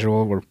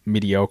casual, we're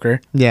mediocre.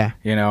 Yeah.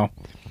 You know.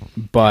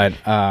 But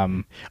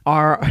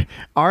our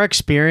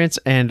experience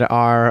and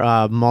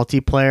our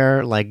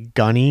multiplayer like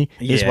gunny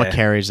is what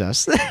carries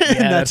us.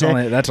 Yeah, that's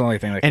the only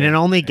thing that and it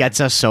only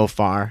gets us so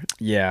far.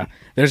 Yeah.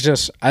 There's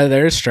just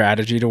there's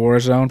strategy to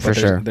Warzone, but for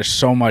sure. There's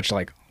so much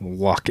like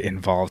luck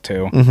involved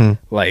too.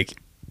 Like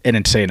an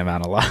insane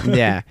amount of luck.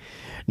 Yeah.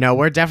 No,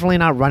 we're definitely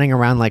not running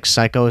around like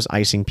psychos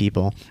icing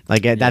people.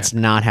 Like that's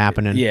not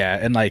happening. Yeah,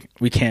 and like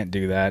we can't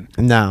do that.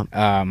 No.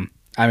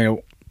 I mean,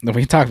 we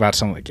can talk about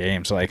some of the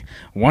games. Like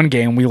one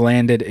game, we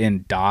landed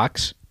in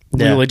docks.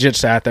 Yeah. We legit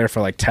sat there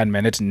for like 10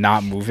 minutes,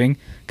 not moving,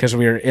 because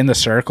we were in the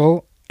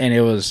circle, and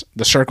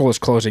the circle was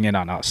closing in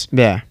on us.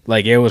 Yeah.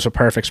 Like it was a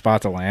perfect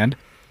spot to land,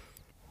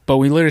 but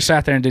we literally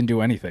sat there and didn't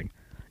do anything.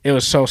 It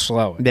was so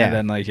slow. Yeah. And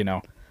then like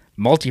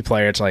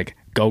multiplayer, it's like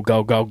go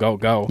go go go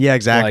go. Yeah,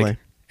 exactly. Like,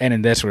 and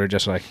in this, we were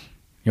just like,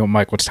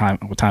 Mike, what time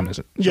is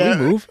it? Should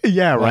we move?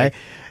 Yeah, right.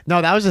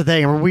 No, that was the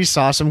thing. When we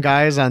saw some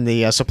guys on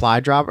the supply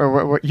drop,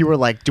 or you were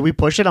like, "Do we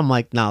push it?" I'm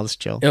like, "No, let's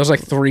chill." It was like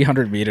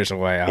 300 meters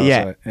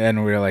away.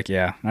 And we were like,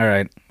 "Yeah, all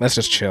right, let's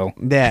just chill."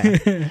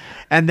 Yeah,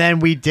 and then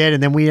we did,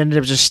 and then we ended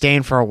up just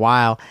staying for a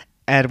while,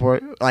 and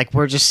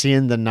we're just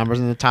seeing the numbers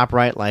in the top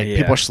right, like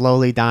people are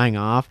slowly dying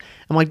off.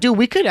 I'm like, dude,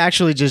 we could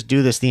actually just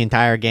do this the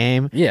entire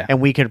game. Yeah, and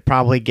we could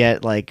probably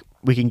get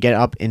we can get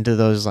up into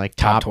those like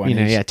top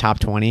 20s. Top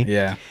 20.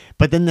 Yeah.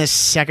 But then the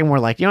second we're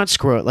like, you know what,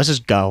 screw it, let's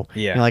just go.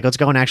 Yeah. Like, let's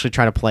go and actually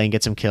try to play and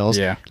get some kills.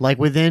 Yeah. Like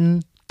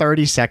within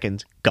 30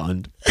 seconds,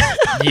 gunned.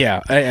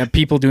 Yeah, and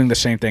people doing the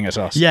same thing as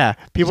us. Yeah,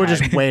 people are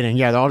just waiting.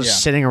 Yeah, they're all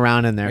just sitting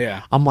around in there.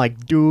 Yeah. I'm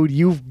like, dude,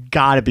 you've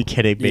got to be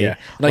kidding me. Yeah.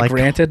 Like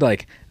granted,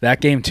 like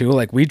that game too,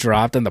 like we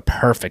dropped in the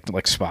perfect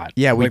like spot.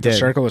 Yeah, we did. The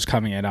circle was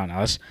coming in on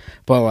us,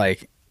 but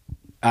like,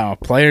 I don't know,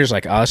 players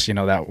like us,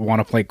 that want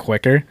to play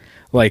quicker,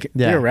 like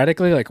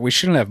theoretically, like we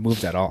shouldn't have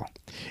moved at all.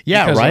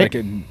 Yeah, because, right.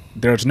 Like,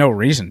 there's no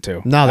reason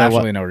to. No,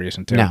 absolutely no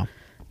reason to. No.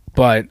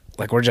 But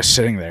like we're just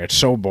sitting there. It's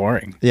so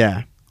boring.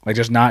 Yeah. Like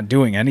just not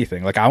doing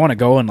anything. Like I want to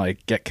go and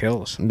like get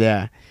kills.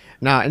 Yeah.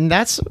 No, and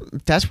that's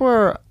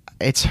where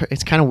it's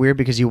kind of weird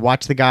because you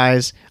watch the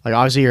guys, like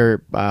obviously you're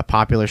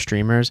popular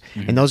streamers,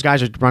 and those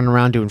guys are running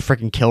around doing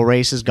freaking kill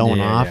races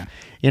going off.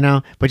 Yeah.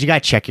 But you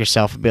gotta check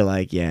yourself and be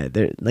like, yeah,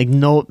 like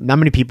not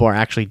many people are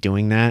actually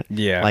doing that.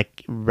 Yeah.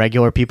 Like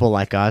regular people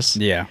like us.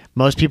 Yeah.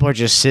 Most people are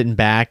just sitting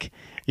back,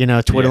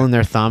 twiddling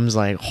their thumbs,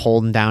 like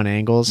holding down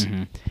angles.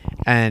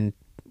 And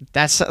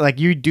that's like,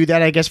 you do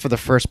that, I guess, for the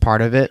first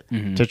part of it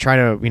to try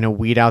to,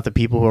 weed out the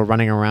people who are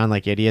running around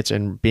like idiots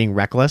and being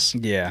reckless.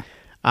 Yeah.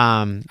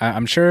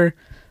 I'm sure,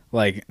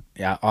 like,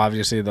 yeah,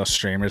 obviously those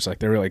streamers, like,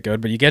 they're really good,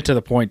 but you get to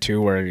the point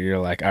too where you're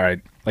like, all right,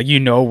 like,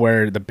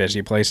 where the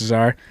busy places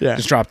are. Yeah.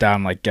 Just drop down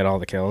and like get all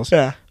the kills.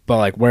 Yeah. But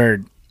like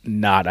we're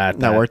not at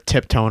that. No, we're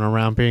tiptoeing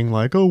around being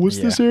like, oh, what's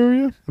this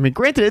area? I mean,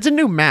 granted, it's a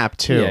new map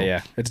too.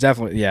 Yeah. It's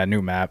definitely a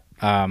new map.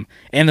 And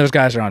those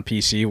guys are on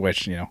PC,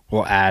 which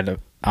we'll add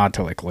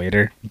onto like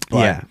later. But,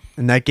 yeah.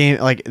 And that game,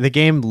 like the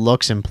game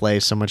looks and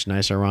plays so much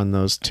nicer on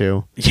those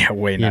two. Yeah,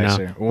 way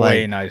nicer.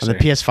 Way nicer. On the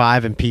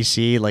PS5 and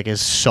PC, like,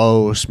 is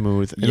so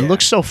smooth. It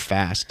looks so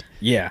fast.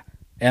 Yeah.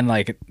 And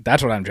like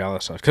that's what I'm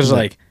jealous of, because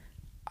like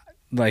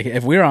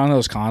if we were on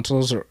those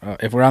consoles, or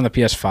if we're on the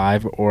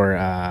PS5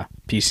 or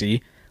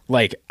PC,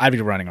 like I'd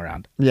be running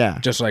around. Yeah.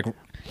 Just like,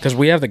 because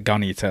we have the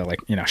gunny to like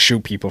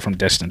shoot people from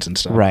distance and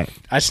stuff. Right.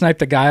 I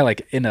sniped a guy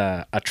like in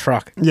a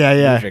truck.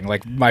 Yeah. Moving,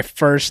 like my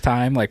first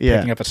time like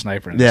picking up a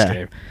sniper in this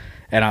game,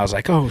 and I was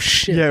like, oh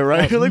shit. Yeah.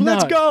 Right. You're like,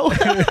 let's go.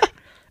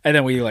 And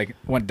then we like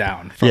went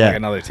down from like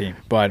another team,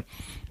 but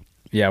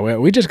yeah,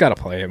 we just gotta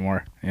play it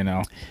more.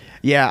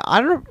 Yeah.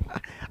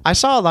 I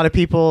saw a lot of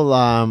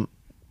people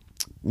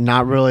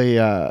not really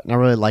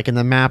liking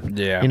the map.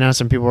 Yeah.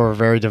 Some people were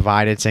very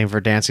divided, saying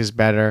Verdansk is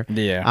better.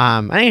 Yeah.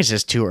 I think it's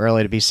just too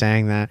early to be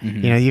saying that.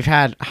 You've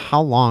had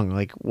how long?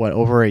 Like what,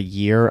 over a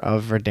year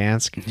of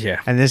Verdansk?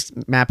 Yeah. And this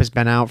map has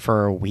been out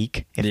for a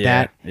week, if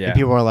that. Yeah. And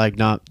people are like,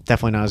 no,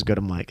 definitely not as good.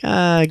 I'm like,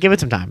 give it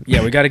some time.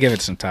 Yeah, we got to give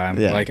it some time.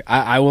 Yeah. Like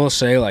I will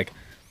say, like,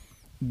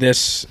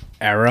 this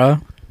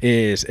era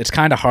is it's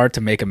kind of hard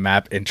to make a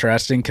map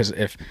interesting because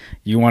if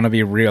you want to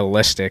be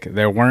realistic,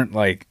 there weren't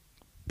like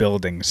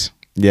buildings.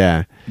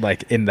 Yeah.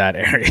 Like in that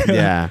area.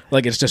 Yeah.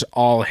 Like it's just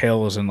all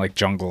hills and like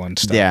jungle and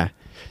stuff. Yeah.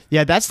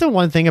 Yeah, that's the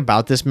one thing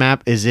about this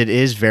map is it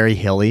is very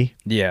hilly.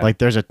 Yeah. Like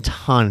there's a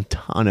ton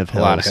of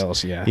hills. A lot of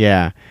hills, yeah.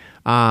 Yeah.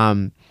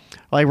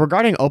 Like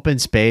regarding open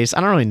space,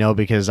 I don't really know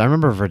because I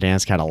remember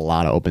Verdansk had a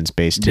lot of open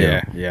space too.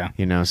 Yeah, yeah.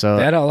 You know, so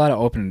they had a lot of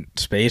open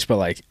space, but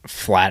like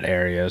flat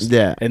areas.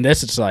 Yeah. And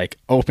this, it's like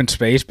open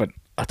space, but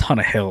a ton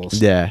of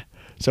hills. Yeah.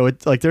 So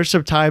it's like there's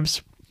some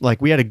times like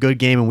we had a good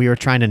game and we were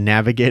trying to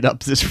navigate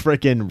up this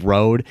freaking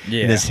road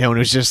in this hill and it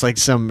was just like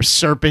some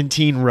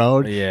serpentine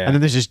road. Yeah. And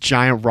then there's this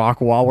giant rock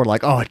wall. We're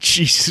like, oh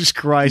Jesus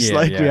Christ! Yeah,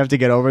 like yeah. we have to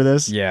get over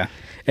this. Yeah.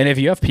 And if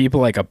you have people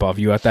like above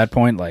you at that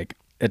point, like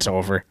it's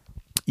over.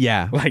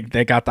 Yeah. Like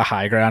they got the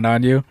high ground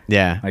on you.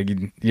 Yeah. Like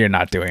you're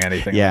not doing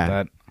anything Yeah. with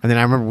that. And then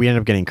I remember we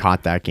ended up getting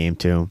caught that game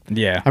too.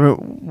 Yeah. I mean,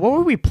 what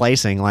were we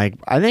placing? Like,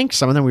 I think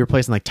some of them we were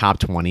placing like top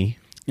 20.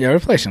 Yeah, we're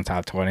placing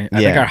top 20. I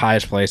think our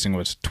highest placing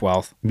was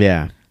 12th.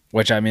 Yeah.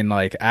 Which, I mean,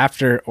 like,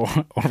 after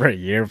over a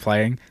year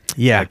playing,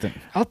 yeah, like,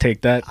 I'll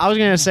take that. I was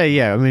going to say,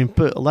 yeah, I mean,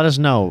 let us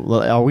know.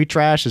 Are we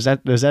trash? Is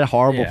that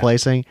horrible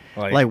placing?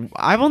 Like,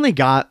 I've only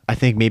got, I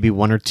think, maybe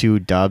 1 or 2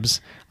 dubs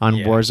on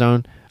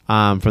Warzone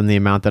from the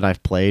amount that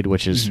I've played,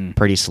 which is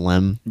pretty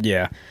slim.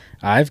 Yeah.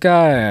 I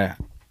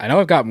know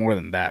I've got more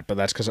than that, but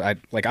that's because I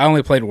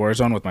only played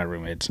Warzone with my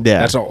roommates. Yeah.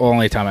 That's the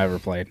only time I ever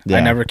played. Yeah. I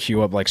never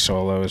queue up like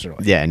solos or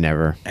like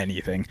never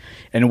anything.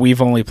 And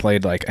we've only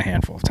played like a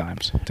handful of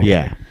times together.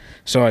 Yeah.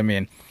 So, I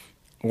mean,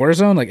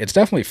 Warzone, like, it's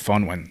definitely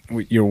fun when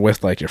you're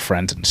with like your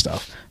friends and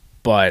stuff.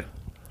 But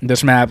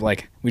this map,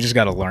 like, we just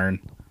got to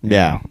learn.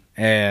 Yeah. Know?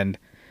 And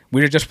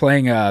we were just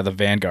playing the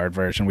Vanguard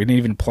version. We didn't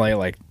even play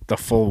like the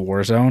full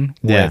Warzone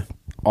with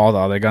all the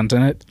other guns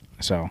in it.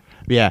 So...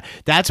 Yeah,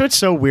 that's what's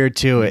so weird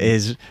too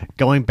is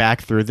going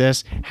back through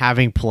this,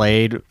 having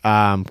played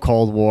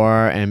Cold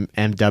War and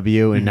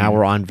MW, and now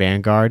we're on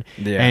Vanguard,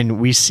 and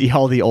we see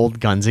all the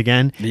old guns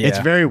again. Yeah. It's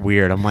very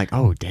weird. I'm like,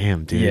 oh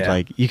damn, dude! Yeah.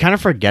 Like you kind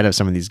of forget of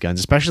some of these guns,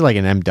 especially like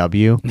an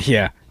MW.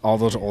 Yeah, all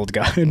those old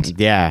guns.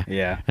 Yeah,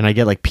 yeah. And I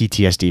get like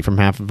PTSD from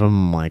half of them.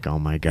 I'm like, oh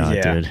my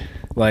god, dude!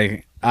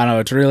 Like. I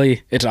don't know,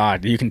 it's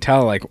odd. You can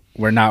tell, like,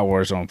 we're not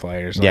Warzone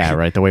players. Like, yeah,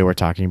 right, the way we're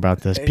talking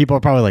about this. People are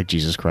probably like,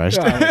 Jesus Christ.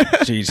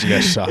 Jeez, you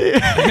guys suck.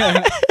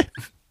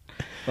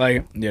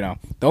 Like, you know,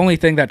 the only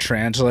thing that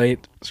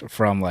translates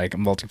from, like,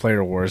 multiplayer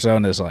to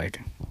Warzone is,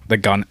 like, the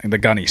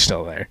gunny's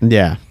still there.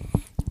 Yeah.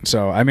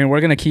 So, I mean, we're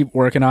going to keep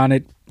working on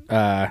it,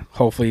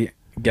 hopefully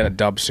get a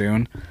dub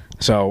soon.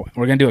 So,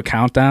 we're going to do a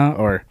countdown,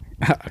 or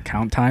a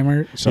count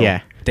timer. So,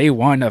 yeah. Day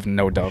 1 of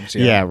no dubs.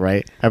 Yeah,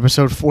 right.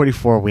 Episode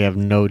 44, we have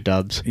no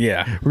dubs.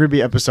 Yeah. We're going to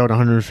be episode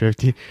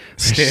 150.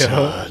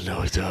 Still.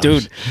 No dubs.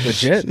 Dude,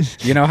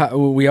 legit. You know how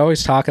we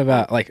always talk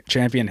about, like,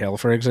 Champion Hill,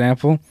 for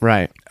example?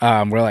 Right.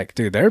 We're like,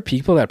 dude, there are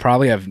people that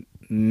probably have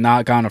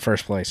not gone to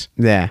first place.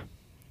 Yeah.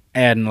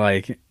 And,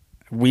 like,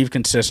 we've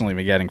consistently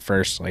been getting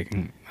first, like,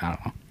 I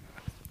don't know,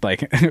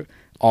 like,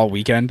 all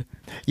weekend.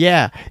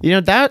 Yeah. You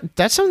know,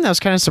 that's something that was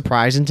kind of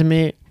surprising to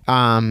me.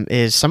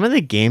 Is some of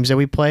the games that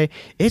we play,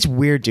 it's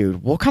weird,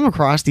 dude. We'll come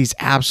across these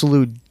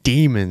absolute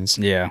demons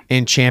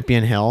in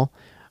Champion Hill.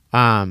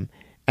 And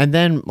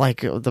then,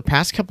 like, the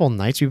past couple of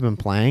nights we've been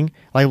playing,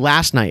 like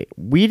last night,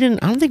 I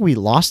don't think we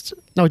lost.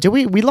 No, did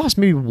we? We lost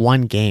maybe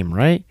one game,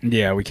 right?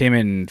 Yeah, we came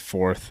in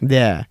 4th.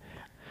 Yeah.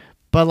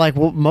 But, like,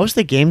 most of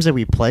the games that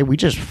we play, we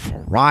just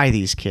fry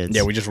these kids.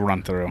 Yeah, we just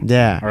run through.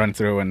 Yeah. Run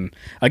through. And,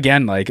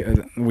 again, like,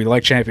 we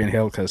like Champion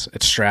Hill because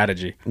it's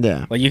strategy.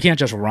 Yeah. Like, you can't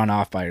just run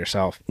off by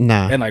yourself.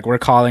 Nah. And, like, we're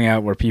calling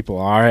out where people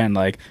are. And,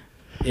 like,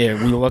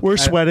 we're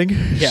sweating.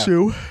 Yeah.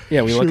 Sue.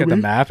 Yeah, we look at the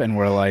map and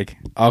we're like,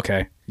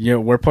 okay,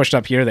 we're pushed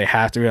up here. They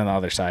have to be on the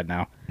other side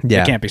now.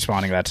 Yeah. They can't be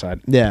spawning that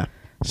side. Yeah.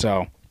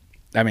 So,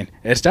 I mean,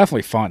 it's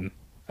definitely fun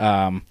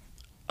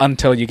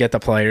until you get the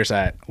players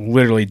that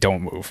literally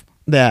don't move.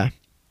 Yeah.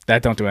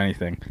 That don't do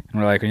anything.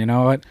 And we're like, you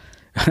know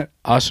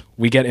what?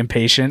 We get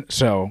impatient,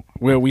 so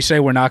we say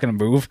we're not going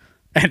to move,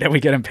 and then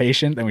we get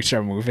impatient, then we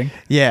start moving.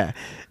 Yeah.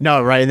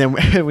 No, right, and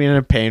then we end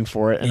up paying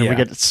for it, and then we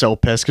get so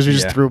pissed because we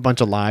just threw a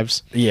bunch of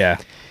lives. Yeah.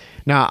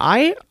 Now,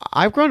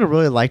 I've grown to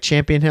really like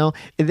Champion Hill.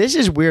 And this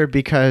is weird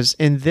because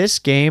in this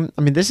game,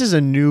 I mean, this is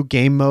a new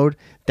game mode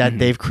that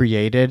they've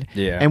created.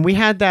 Yeah. And we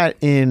had that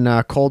in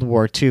Cold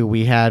War too.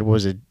 We had,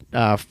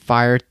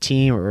 Fire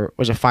Team, or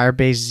was it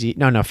Firebase Z?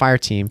 No, Fire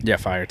Team. Yeah,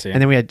 Fire Team.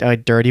 And then we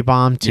had Dirty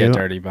Bomb too. Yeah,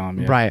 Dirty Bomb,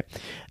 yeah. Right.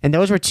 And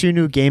those were 2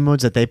 new game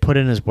modes that they put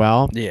in as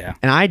well. Yeah.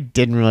 And I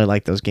didn't really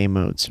like those game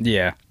modes.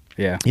 Yeah.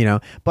 Yeah. You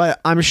know,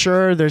 but I'm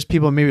sure there's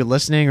people maybe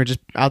listening or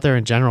just out there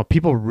in general,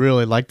 people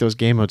really like those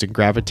game modes and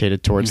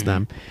gravitated towards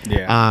them.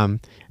 Yeah.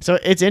 So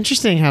it's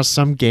interesting how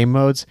some game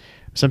modes,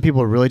 some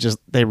people really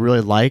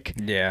like.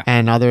 Yeah.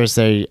 And others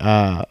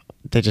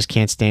they just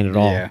can't stand at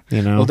all. Yeah.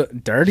 You know. Well,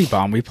 Dirty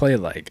Bomb, we played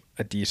like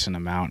a decent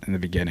amount in the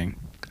beginning.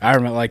 I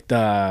remember like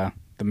the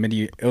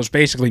mini. It was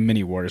basically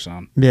mini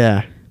Warzone.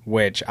 Yeah.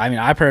 Which I mean,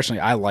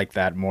 I like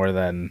that more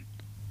than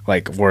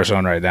like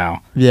Warzone right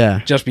now. Yeah.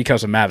 Just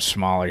because the map's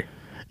smaller.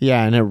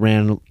 Yeah, and it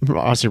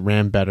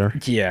ran better.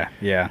 Yeah.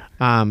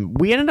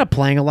 We ended up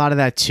playing a lot of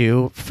that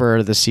too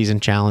for the season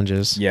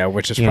challenges. Yeah,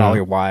 which is probably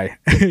why.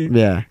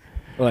 Yeah.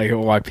 Like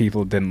why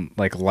people didn't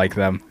like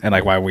them, and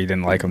like why we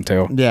didn't like them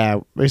too. Yeah,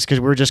 it's because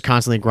we're just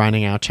constantly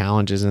grinding out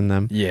challenges in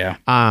them. Yeah.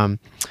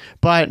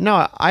 But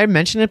no, I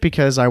mentioned it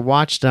because I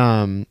watched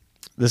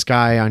this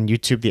guy on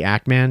YouTube, the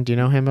Act Man. Do you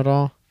know him at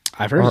all?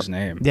 I've heard his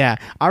name. Yeah,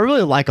 I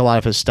really like a lot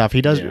of his stuff.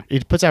 He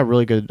puts out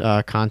really good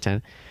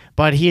content.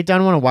 But he had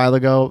done one a while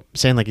ago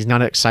saying like he's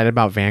not excited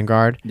about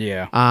Vanguard.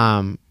 Yeah.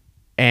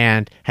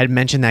 And had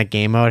mentioned that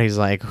game mode. He's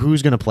like,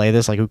 who's gonna play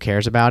this? Like, who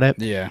cares about it?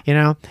 Yeah. You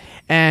know,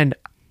 and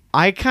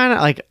I kind of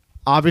like,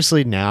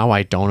 obviously now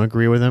I don't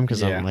agree with him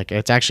because I'm like,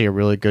 it's actually a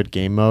really good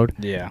game mode.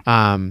 Yeah.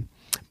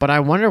 But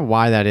I wonder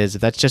why that is.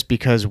 If that's just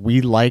because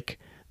we like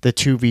the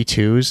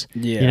 2v2s,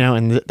 you know,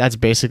 and that's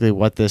basically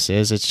what this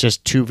is. It's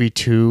just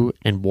 2v2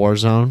 and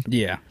Warzone.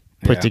 Yeah.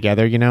 Put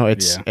together, you know,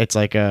 it's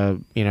like a,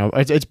 you know,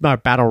 it's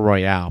about battle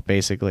royale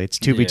basically. It's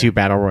 2v2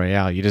 battle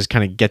royale. You just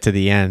kind of get to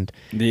the end,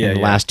 and the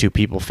last two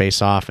people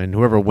face off, and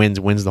whoever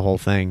wins the whole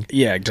thing.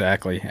 Yeah,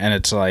 exactly. And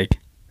it's like,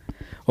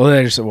 well,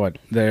 there's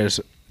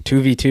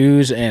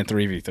 2v2s and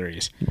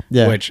 3v3s,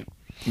 which,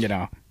 you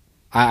know,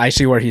 I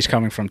see where he's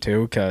coming from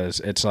too, because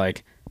it's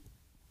like,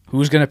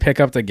 who's gonna pick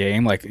up the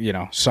game? Like, you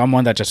know,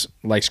 someone that just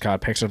likes COD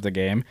picks up the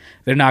game.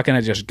 They're not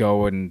gonna just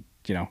go and,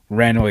 you know,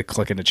 randomly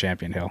click into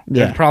Champion Hill.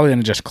 Yeah. They're probably going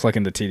to just click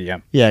into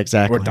TDM. Yeah,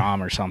 exactly. Or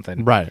Dom or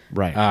something. Right.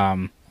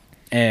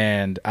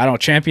 And I don't know,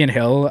 Champion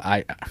Hill,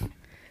 I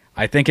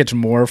think it's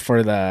more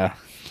for the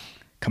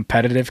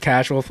competitive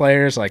casual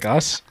players like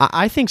us.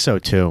 I think so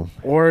too.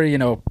 Or, you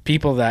know,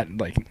 people that,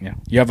 like, you know,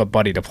 you have a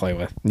buddy to play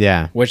with.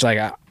 Yeah. Which,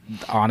 like,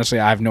 honestly,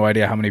 I have no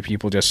idea how many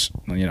people just,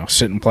 you know,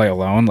 sit and play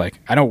alone. Like,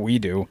 I know we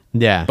do.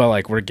 Yeah. But,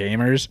 like, we're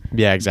gamers.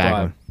 Yeah,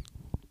 exactly.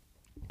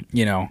 But,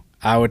 you know,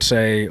 I would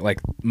say, like,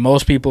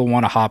 most people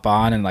want to hop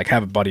on and, like,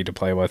 have a buddy to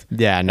play with.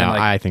 Yeah, no, and,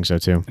 like, I think so,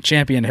 too.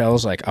 Champion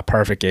Hill's, like, a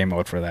perfect game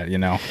mode for that, you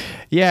know?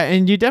 Yeah,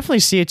 and you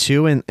definitely see it,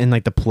 too, in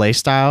like, the play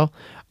style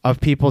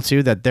of people,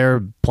 too, that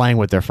they're playing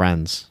with their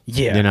friends.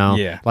 Yeah, you know?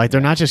 Yeah. Like,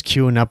 they're not just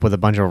queuing up with a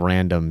bunch of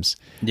randoms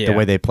the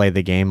way they play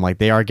the game. Like,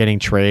 they are getting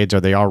trades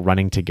or they are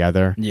running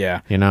together.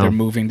 Yeah. You know? They're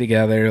moving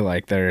together.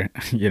 Like, they're,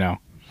 you know,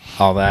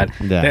 all that.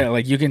 Yeah.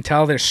 Like, you can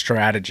tell there's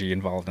strategy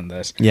involved in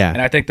this. Yeah.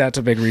 And I think that's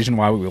a big reason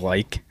why we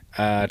like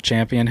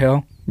Champion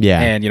Hill. Yeah.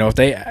 And, you know, if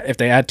they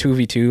add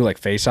 2v2 like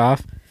face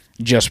off,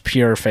 just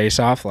pure face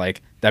off,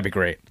 like, that'd be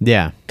great.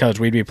 Yeah. Because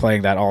we'd be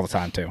playing that all the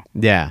time too.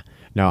 Yeah.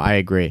 No, I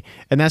agree.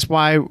 And that's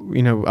why,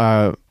 you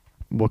know,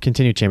 we'll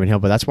continue Champion Hill,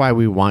 but that's why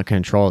we want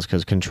controls,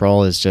 because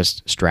control is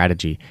just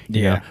strategy.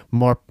 You know?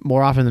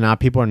 More often than not,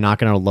 people are not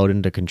going to load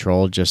into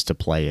control just to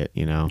play it,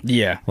 you know?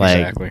 Yeah, like,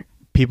 exactly.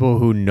 People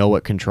who know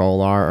what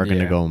control are going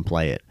to go and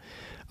play it.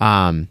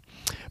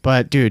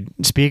 But, dude,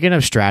 speaking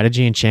of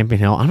strategy in Champion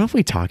Hill, I don't know if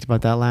we talked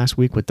about that last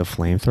week with the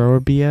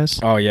flamethrower BS.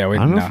 Oh, yeah. I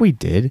don't know if we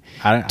did.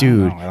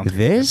 Dude,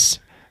 this...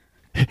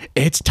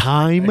 It's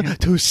time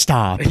to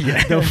stop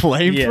the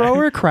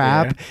flamethrower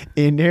crap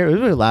in there.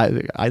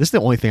 This is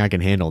the only thing I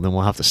can handle. Then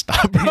we'll have to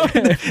stop.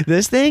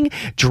 This thing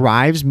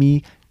drives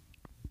me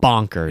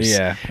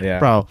bonkers. Yeah.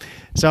 Bro.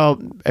 So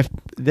if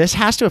this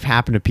has to have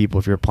happened to people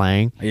if you're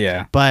playing.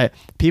 Yeah. But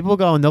people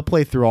go and they'll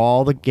play through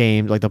all the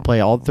games, like they'll play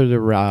all through the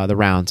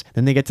rounds.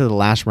 Then they get to the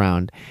last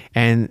round,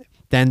 and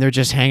then they're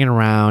just hanging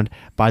around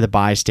by the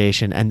buy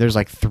station, and there's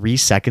like 3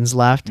 seconds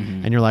left,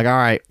 and you're like, all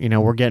right, you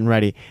know, we're getting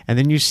ready. And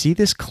then you see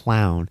this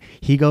clown.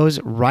 He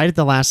goes right at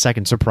the last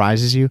second,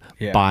 surprises you,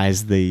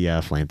 buys the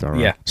flamethrower.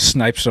 Yeah,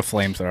 snipes the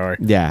flamethrower.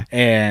 Yeah.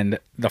 And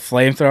the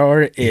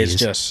flamethrower is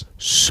just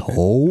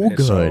so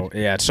good.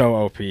 It's so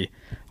OP.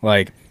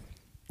 Like,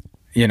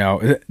 you know,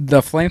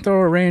 the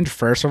flamethrower range,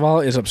 first of all,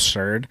 is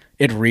absurd.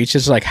 It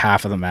reaches like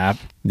half of the map.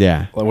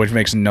 Yeah. Which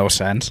makes no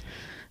sense.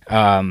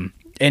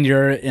 And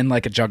you're in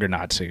like a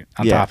juggernaut suit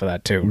on top of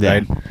that too,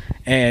 right?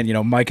 And, you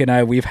know, Mike and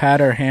I, we've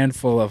had our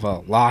handful of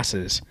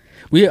losses.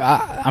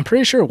 I'm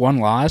pretty sure one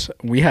loss,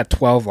 we had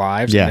 12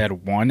 lives and they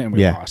had 1 and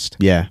we lost.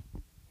 Yeah.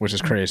 Which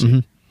is crazy. Mm-hmm.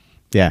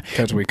 Yeah.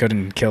 Because we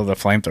couldn't kill the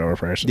flamethrower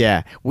person.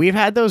 Yeah. We've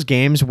had those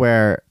games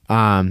where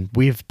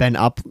we've been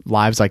up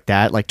lives like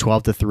that, like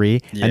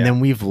 12-3, and then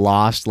we've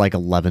lost like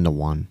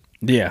 11-1.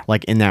 Yeah.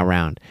 Like in that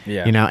round.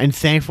 Yeah. You know, and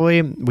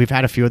thankfully we've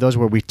had a few of those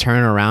where we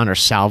turn around or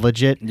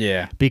salvage it.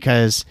 Yeah.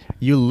 Because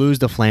you lose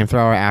the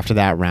flamethrower after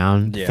that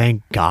round. Yeah.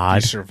 Thank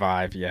God. You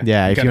survive, yeah.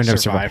 Yeah, if you end up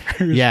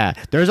surviving. Yeah.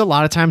 There's a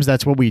lot of times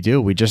that's what we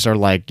do. We just are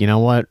like, you know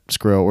what?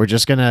 Screw it. We're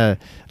just gonna,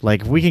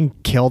 like, if we can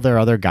kill their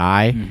other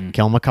guy,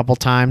 kill him a couple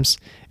times,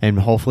 and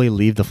hopefully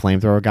leave the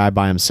flamethrower guy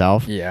by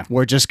himself. Yeah.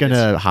 We're just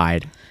gonna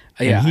hide.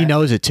 And he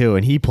knows it too,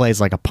 and he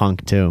plays like a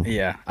punk too.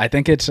 Yeah. I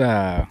think it's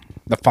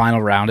the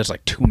final round is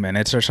like 2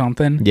 minutes or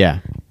something. Yeah.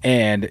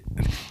 And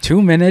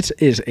 2 minutes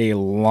is a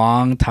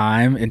long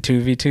time in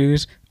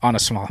 2v2s on a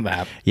small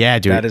map. Yeah,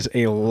 dude. That is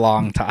a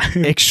long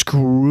time.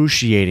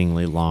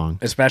 Excruciatingly long.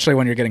 Especially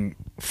when you're getting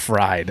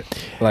fried,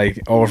 like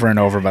over and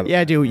over. By the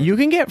yeah, dude, you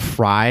can get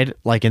fried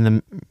like in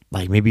the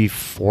like maybe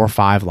 4 or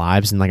 5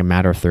 lives in like a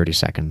matter of 30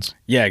 seconds.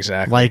 Yeah,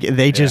 exactly. Like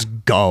they just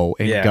go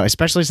and Yeah. go,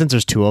 especially since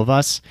there's 2 of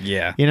us.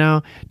 Yeah. You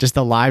know, just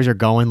the lives are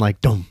going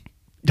like dum,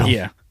 dum.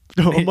 Yeah.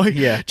 I'm like,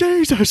 Yeah.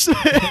 Jesus.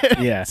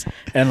 Yeah.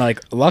 And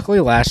like luckily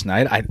last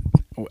night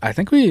I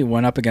think we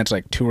went up against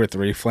like 2 or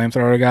 3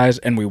 flamethrower guys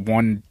and we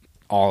won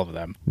all of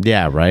them.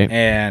 Yeah, right.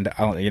 And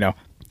you know,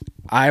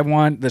 I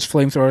want this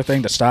flamethrower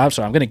thing to stop,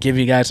 so I'm gonna give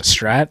you guys a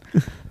strat.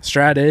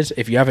 Strat is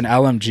if you have an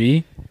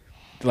LMG,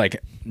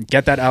 like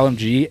get that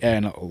LMG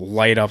and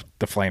light up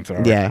the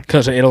flamethrower. Yeah,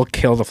 because it'll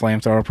kill the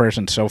flamethrower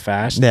person so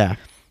fast. Yeah.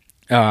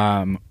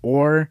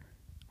 Or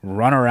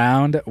run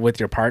around with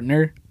your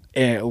partner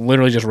and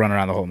literally just run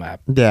around the whole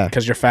map. Yeah,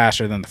 because you're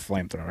faster than the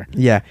flamethrower.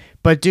 Yeah,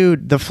 but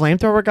dude, the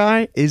flamethrower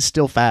guy is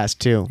still fast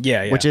too.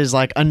 Yeah, yeah. Which is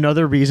like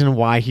another reason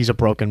why he's a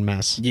broken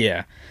mess.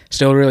 Yeah,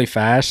 still really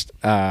fast.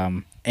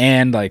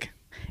 And like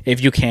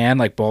if you can,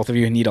 like both of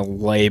you need to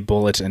lay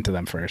bullets into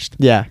them first.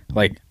 Yeah,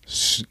 like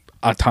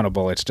a ton of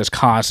bullets, just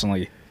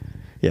constantly.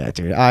 Yeah,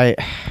 dude.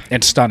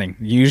 And stunning.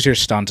 Use your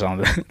stunts on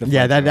the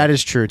yeah, that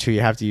is true too.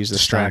 You have to use the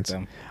distract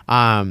stunts.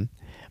 them.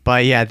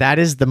 But yeah, that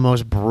is the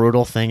most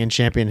brutal thing in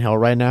Champion Hill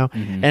right now.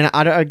 Mm-hmm. And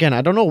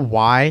I don't know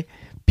why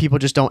people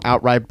just don't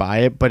outright buy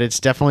it, but it's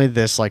definitely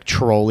this like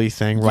trolley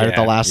thing right at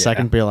the last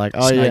second. Be like,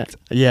 oh Sniped.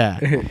 Yeah.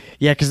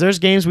 Because there's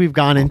games we've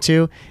gone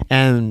into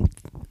and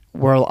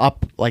we're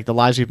up like the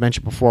lives we've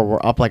mentioned before.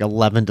 We're up like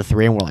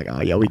 11-3, and we're like,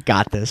 oh yeah, we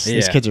got this.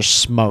 These kids are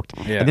smoked.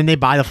 Yeah. And then they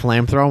buy the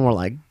flamethrower, and we're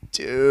like,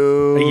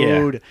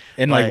 dude. Yeah.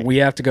 And like we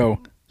have to go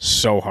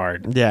so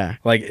hard. Yeah.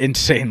 Like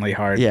insanely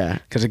hard. Yeah.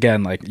 Because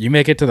again, like you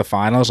make it to the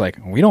finals, like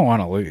we don't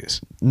want to lose.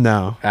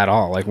 No. At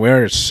all. Like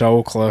we're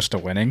so close to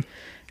winning.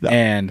 No.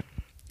 And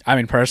I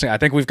mean, personally, I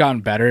think we've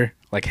gotten better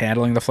like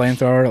handling the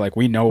flamethrower. Like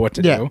we know what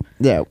to do.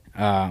 Yeah.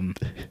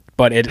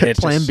 But it's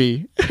plan just,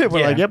 B.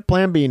 We're like, yep,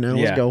 plan B now.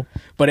 Let's go.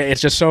 But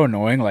it's just so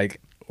annoying. Like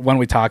when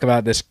we talk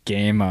about this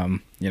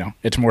game, you know,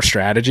 it's more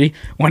strategy.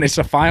 When it's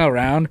the final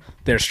round,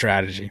 there's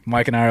strategy.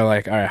 Mike and I are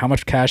like, all right, how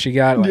much cash you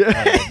got? Like,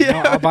 right, you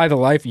know, I'll buy the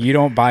life. You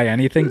don't buy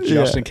anything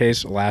just in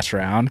case last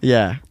round.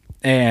 Yeah.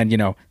 And, you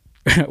know,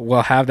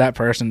 we'll have that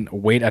person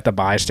wait at the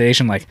buy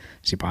station. Like,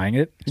 is he buying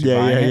it? Is he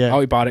buying it? Oh,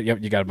 he bought it.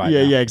 Yep, you got to buy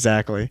it. Yeah,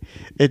 exactly.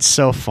 It's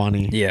so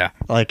funny. Yeah.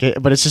 Like,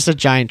 but it's just a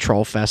giant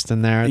troll fest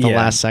in there. At the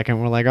last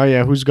second, we're like, oh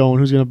yeah, who's going?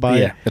 Who's gonna buy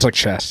it? Yeah, it's like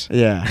chess.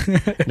 Yeah.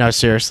 No,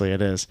 seriously,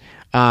 it is.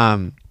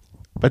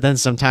 But then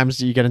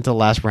sometimes you get into the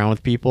last round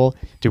with people.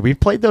 Dude, we've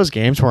played those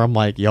games where I'm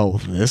like, yo,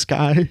 this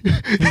guy,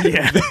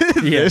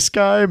 this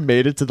guy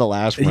made it to the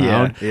last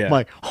round. Yeah. I'm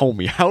like,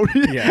 homie, how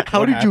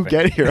did you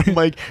get here? I'm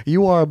like,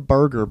 you are a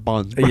burger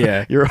buns. Bro.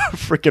 Yeah. You're a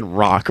freaking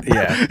rock. Bro.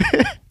 Yeah.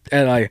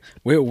 And like,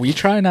 we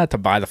try not to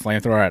buy the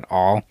flamethrower at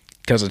all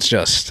because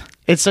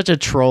it's such a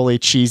trolly,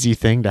 cheesy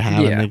thing to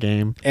have in the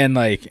game. And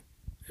like,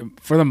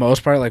 for the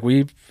most part, like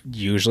we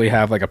usually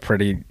have like a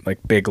pretty like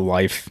big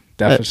life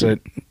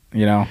deficit.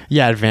 You know,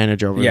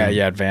 advantage over them.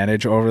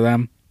 Advantage over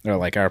them or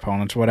like our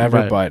opponents, whatever.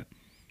 Right. But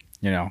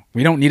you know,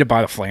 we don't need to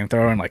buy the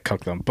flamethrower and like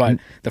cook them. But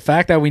the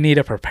fact that we need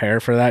to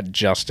prepare for that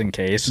just in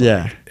case,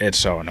 it's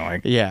so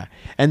annoying. Yeah,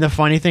 and the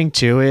funny thing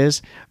too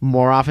is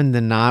more often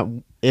than not,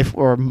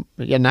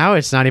 now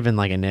it's not even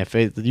like an if.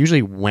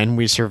 Usually when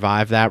we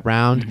survive that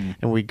round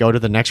and we go to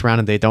the next round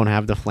and they don't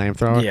have the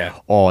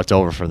flamethrower, it's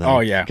over for them.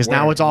 Oh yeah, because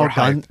now it's all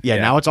gun.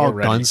 Now it's all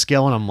gun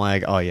skill, and I'm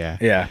like, oh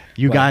yeah.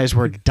 You guys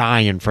were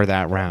dying for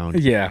that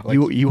round. Yeah, like,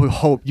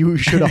 you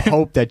should have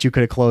hoped that you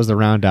could have closed the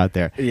round out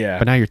there. Yeah,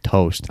 but now you're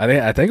toast.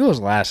 I think it was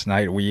last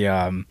night. We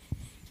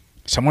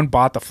someone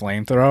bought the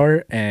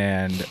flamethrower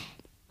and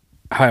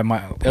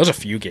it was a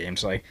few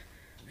games. Like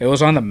it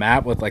was on the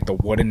map with like the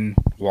wooden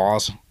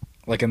walls.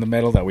 Like in the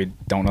middle that we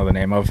don't know the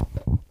name of.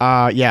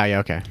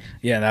 Okay.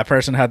 Yeah, that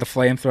person had the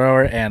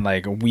flamethrower and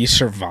like we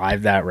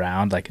survived that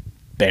round like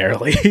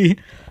barely.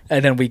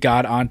 And then we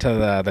got onto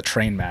the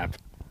train map.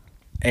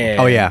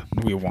 And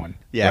we won.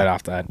 Yeah. Right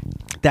off that.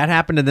 That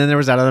happened, and then there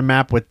was that other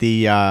map with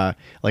the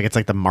like it's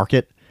like the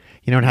market.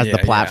 You know, it has the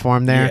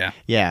platform there.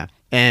 Yeah.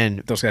 And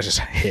those guys just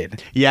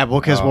hid. Yeah,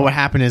 well, because what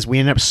happened is we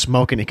ended up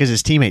smoking it because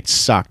his teammates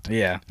sucked.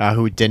 Yeah.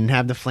 Who didn't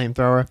have the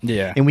flamethrower.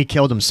 Yeah. And we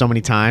killed him so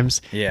many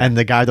times. Yeah. And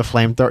the guy with the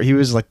flamethrower, he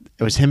was like,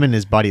 it was him and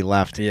his buddy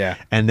left. Yeah.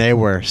 And they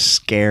were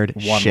scared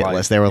shitless.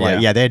 Life. They were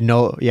like, they had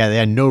no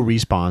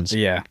respawns.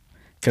 Yeah.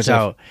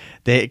 Because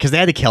they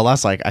had to kill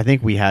us. Like I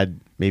think we had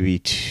maybe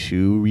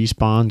 2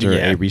 respawns or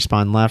a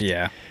respawn left.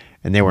 Yeah.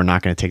 And they were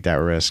not going to take that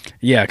risk.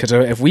 Yeah, because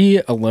if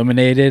we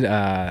eliminated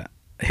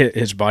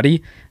his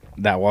buddy.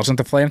 That wasn't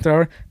the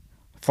flamethrower.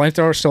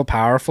 Flamethrower is still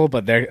powerful,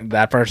 but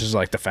that person's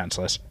like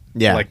defenseless.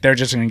 Yeah, like they're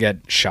just gonna get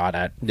shot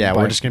at. Yeah,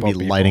 we're just gonna be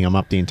lighting them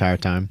up the entire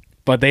time.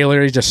 But they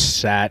literally just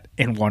sat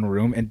in one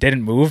room and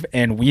didn't move,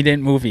 and we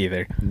didn't move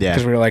either. Yeah,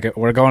 because we were like,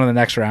 we're going to the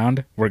next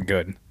round. We're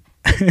good.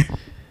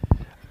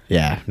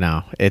 Yeah,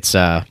 no, it's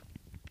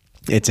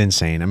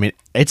insane. I mean,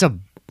 it's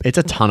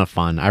a ton of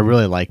fun. I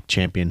really like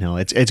Champion Hill.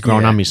 It's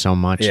grown on me so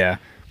much. Yeah,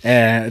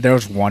 and there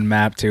was one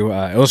map too.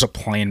 It was a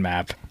plane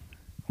map.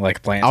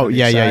 Like planes. Oh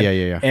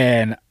yeah.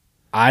 And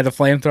I had the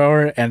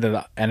flamethrower and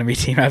the enemy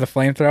team had the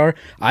flamethrower.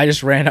 I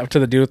just ran up to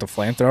the dude with the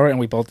flamethrower and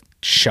we both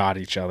shot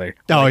each other.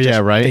 Oh, yeah,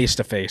 right? Face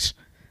to face.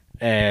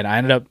 And I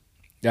ended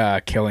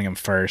up killing him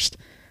first.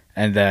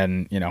 And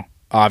then,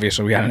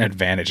 obviously we had an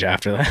advantage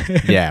after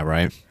that. Yeah,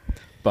 right.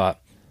 But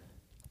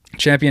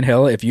Champion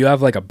Hill, if you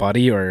have like a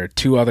buddy or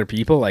 2 other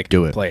people, like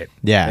do it. Play it.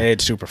 Yeah.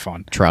 It's super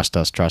fun. Trust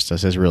us.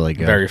 It's really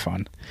good. Very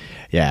fun.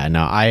 Yeah,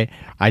 no, I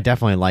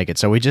definitely like it.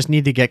 So we just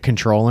need to get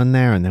control in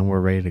there, and then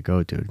we're ready to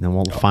go, dude. And then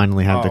we'll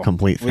finally have the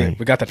complete thing.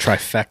 We got the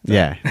trifecta.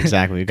 Yeah,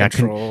 exactly. We got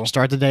control.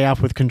 Start the day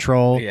off with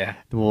control. Yeah.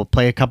 We'll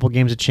play a couple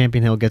games at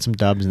Champion Hill, get some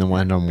dubs, and then we'll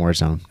end on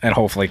Warzone. And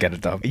hopefully get a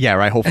dub. Yeah,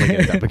 right. Hopefully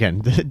get a dub. Again,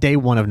 day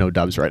 1 of no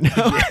dubs right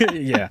now.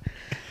 Yeah.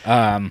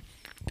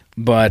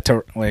 But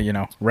to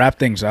wrap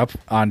things up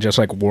on just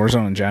like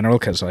Warzone in general,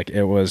 because like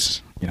it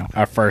was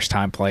our first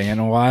time playing in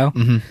a while.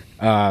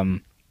 Mm-hmm.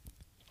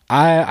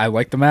 I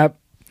like the map.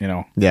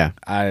 Yeah.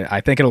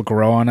 I think it'll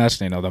grow on us.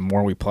 The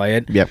more we play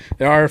it. Yep.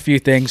 There are a few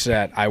things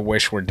that I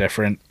wish were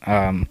different.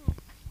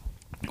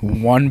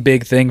 One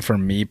big thing for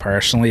me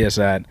personally is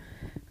that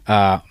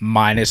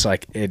mine is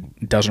like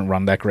it doesn't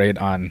run that great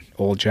on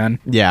old gen.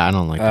 Yeah, I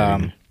don't like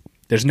that either.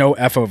 There's no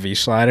FOV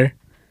slider,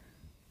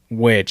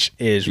 which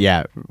is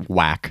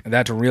whack.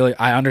 That's really,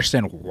 I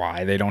understand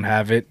why they don't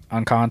have it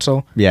on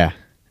console. Yeah.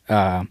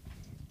 And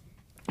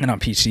on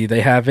PC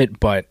they have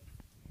it, but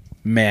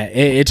man,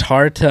 it's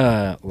hard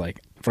to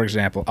like. For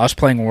example, us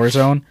playing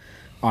Warzone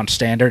on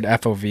standard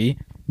FOV,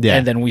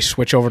 and then we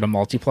switch over to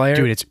multiplayer.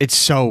 Dude, it's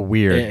so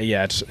weird.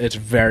 Yeah, it's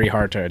very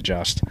hard to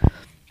adjust.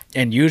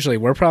 And usually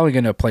we're probably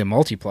going to play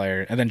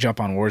multiplayer and then jump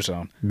on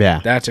Warzone.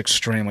 Yeah. That's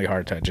extremely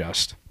hard to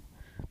adjust.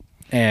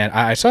 And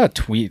I saw a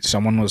tweet.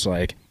 Someone was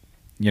like,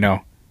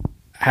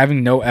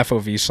 having no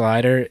FOV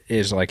slider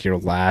is like your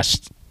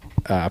last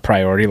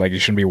priority. Like you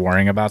shouldn't be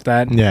worrying about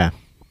that. Yeah.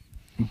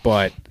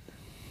 But,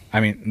 I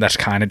mean, that's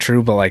kind of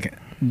true, but like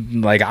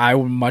I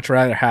would much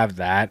rather have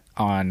that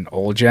on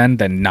old gen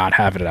than not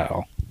have it at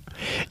all.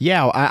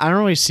 Yeah, I don't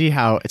really see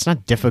how it's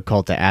not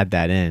difficult to add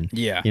that in.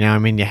 Yeah. I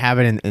mean, you have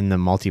it in the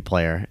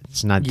multiplayer.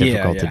 It's not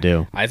difficult to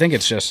do. I think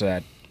it's just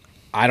that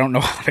I don't know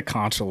how the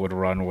console would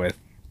run with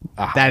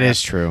that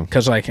is true.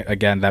 Because, like,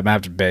 again, that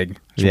map's big.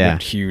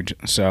 It's huge.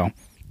 So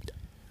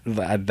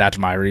that's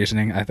my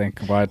reasoning, I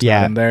think, why it's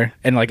not in there.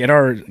 And, like, it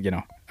already,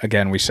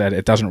 again, we said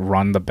it doesn't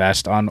run the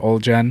best on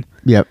old gen.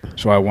 Yep.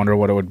 So I wonder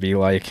what it would be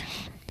like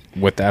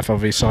with the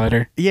FOV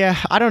slider. Yeah,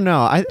 I don't know.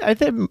 I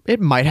think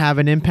it might have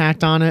an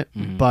impact on it,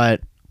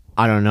 but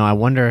I don't know. I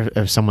wonder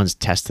if someone's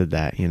tested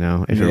that,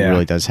 if it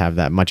really does have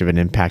that much of an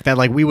impact. That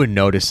like we would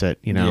notice it,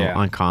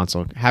 on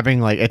console.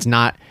 Having like it's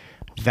not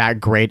that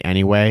great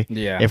anyway.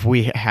 Yeah. If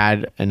we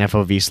had an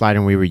FOV slider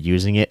and we were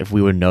using it, if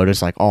we would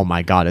notice like, oh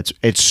my god,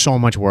 it's so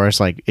much worse.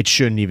 Like it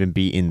shouldn't even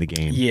be in the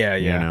game.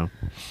 Yeah.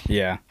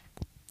 Yeah.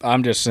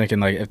 I'm just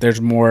thinking like if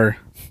there's more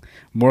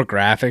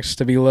graphics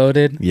to be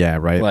loaded. Yeah,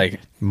 right.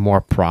 Like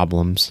more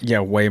problems. Yeah,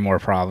 way more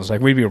problems.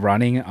 Like we'd be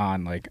running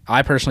on like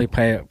I personally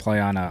play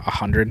on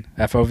 100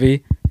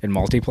 FOV in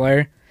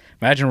multiplayer.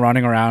 Imagine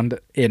running around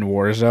in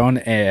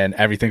Warzone and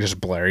everything's just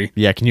blurry.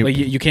 Yeah, can you? Like,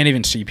 you can't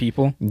even see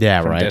people.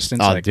 Yeah, from right.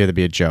 Distance. Oh, like, dude, that'd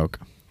be a joke.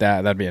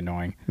 That'd be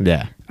annoying.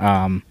 Yeah.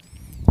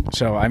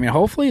 So I mean,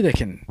 hopefully they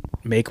can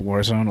make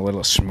Warzone a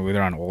little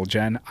smoother on old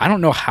gen. I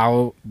don't know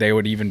how they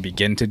would even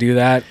begin to do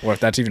that, or if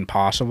that's even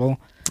possible.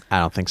 I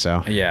don't think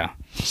so. Yeah.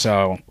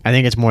 So I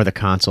think it's more the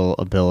console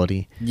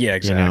ability. Yeah,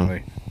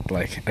 exactly.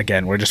 Like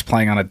again, we're just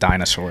playing on a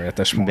dinosaur at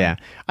this point. Yeah,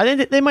 I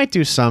think they might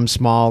do some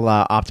small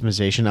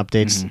optimization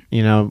updates.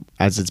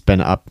 As it's been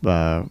up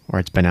or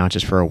it's been out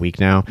just for a week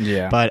now.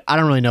 Yeah, but I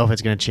don't really know if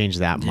it's going to change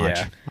that much.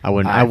 Yeah.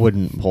 I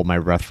wouldn't hold my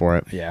breath for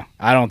it. Yeah,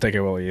 I don't think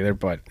it will either.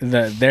 But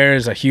there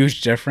is a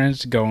huge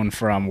difference going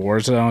from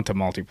Warzone to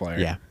multiplayer.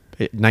 Yeah,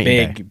 night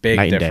and day.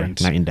 Big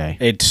difference. Night and day.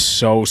 It's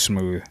so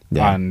smooth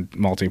on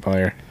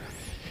multiplayer.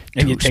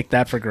 And you take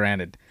that for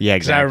granted. Yeah,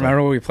 exactly. Because I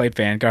remember when we played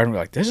Vanguard and we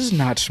were like, this is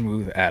not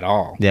smooth at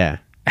all. Yeah.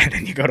 And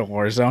then you go to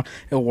Warzone.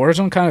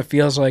 Warzone kind of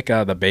feels like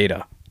the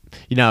beta.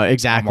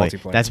 Exactly.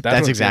 That's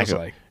exactly.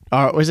 Like.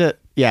 Or was it,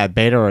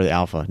 beta or the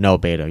alpha? No,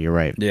 beta. You're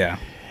right. Yeah.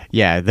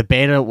 Yeah, the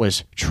beta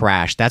was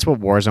trash. That's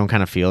what Warzone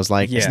kind of feels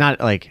like. Yeah. It's not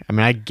like, I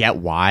mean, I get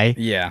why.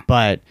 Yeah.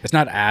 But. It's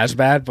not as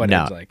bad, but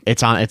no, it's like.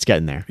 It's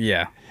getting there.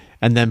 Yeah.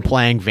 And then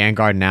playing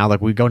Vanguard now,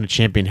 like we go into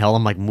Champion Hill,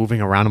 I'm like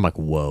moving around, I'm like,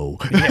 whoa.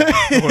 Yeah,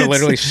 we're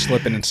literally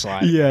slipping and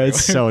sliding. Yeah,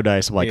 it's so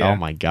nice. I'm like, oh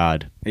my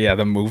god. Yeah,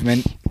 the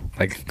movement,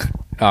 like,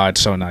 oh, it's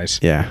so nice.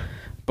 Yeah.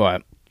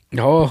 But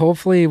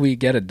hopefully we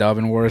get a dub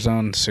in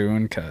Warzone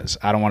soon, because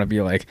I don't want to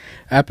be like,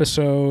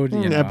 episode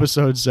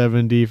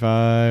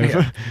 75.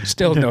 Yeah,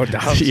 still no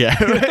dubs. Yeah.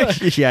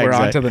 Yeah, we're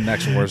on to the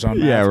next Warzone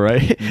match. Yeah,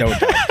 right. No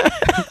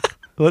dub.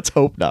 Let's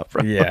hope not,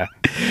 bro. Yeah.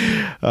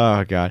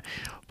 Oh, God.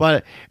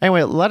 But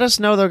anyway, let us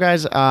know, though,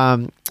 guys,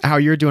 how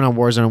you're doing on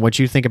Warzone and what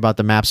you think about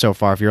the map so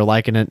far. If you're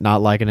liking it,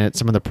 not liking it,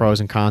 some of the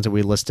pros and cons that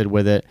we listed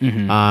with it,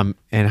 and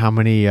how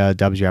many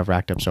dubs you have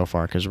racked up so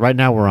far. Because right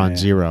now we're on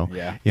 0.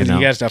 Yeah, you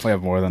guys definitely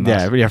have more than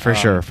that. Yeah, for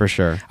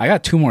sure. I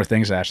got 2 more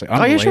things, actually.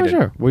 Unrelated. Oh, yeah,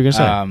 sure. What were you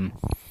going to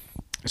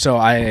say? So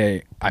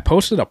I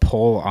posted a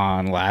poll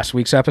on last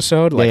week's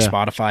episode. Like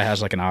Spotify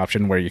has like an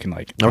option where you can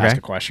like ask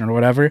a question or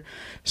whatever.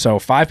 So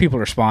 5 people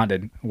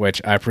responded,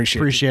 which I appreciate.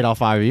 Appreciate all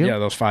 5 of you. Yeah,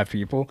 those 5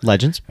 people.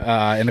 Legends.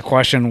 And the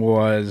question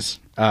was,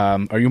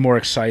 are you more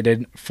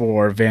excited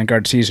for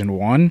Vanguard Season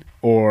 1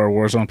 or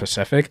Warzone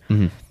Pacific?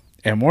 Mm-hmm.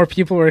 And more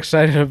people were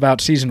excited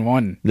about Season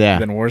 1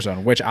 than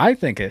Warzone, which I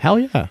think it. Hell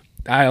yeah.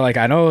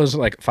 I know it was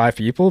like 5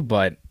 people,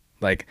 but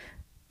like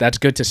that's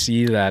good to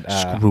see that.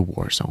 Screw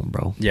Warzone,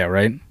 bro. Yeah,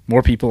 right.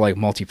 More people like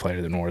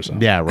multiplayer than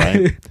Warzone. Yeah,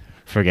 right.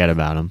 Forget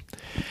about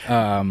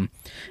them.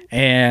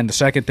 And the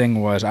second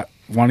thing was I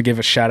want to give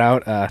a shout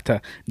out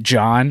to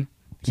John.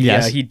 He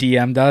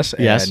DM'd us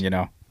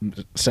and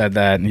said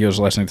that he was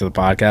listening to the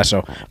podcast.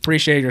 So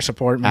appreciate your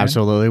support, man.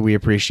 Absolutely, we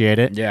appreciate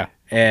it. Yeah,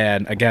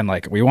 and again,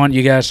 like we want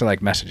you guys to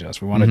like message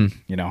us. We want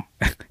to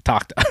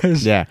talk to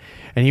us. Yeah,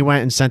 and he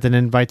went and sent an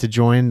invite to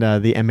join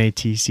the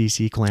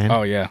MATCC clan.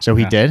 Oh yeah, so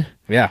he did.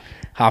 Yeah,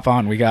 hop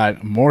on. We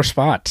got more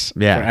spots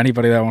for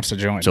anybody that wants to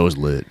join. So it's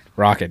lit.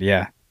 Rocket,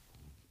 yeah.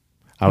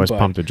 I was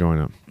pumped to join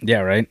him.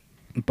 Yeah, right.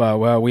 But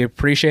well, we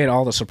appreciate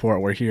all the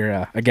support. We're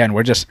here again.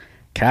 We're just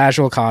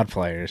casual COD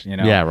players,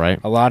 Yeah, right.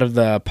 A lot of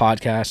the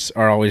podcasts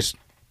are always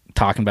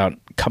talking about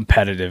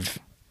competitive,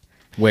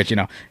 which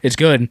it's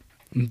good,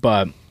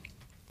 but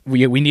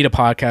we need a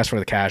podcast for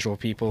the casual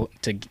people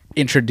to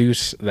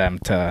introduce them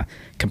to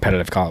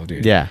competitive Call of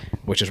Duty. Yeah,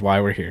 which is why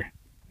we're here.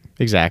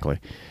 Exactly.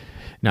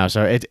 No,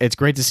 so it's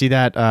great to see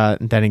that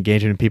that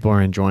engagement. People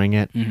are enjoying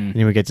it, and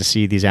we get to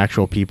see these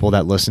actual people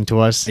that listen to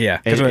us.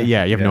 Yeah, you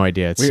have no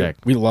idea. It's sick.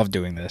 We love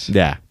doing this.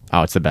 Yeah.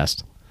 Oh, it's the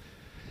best.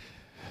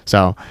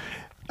 So,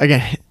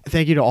 again,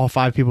 thank you to all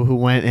 5 people who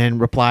went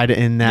and replied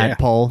in that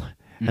poll,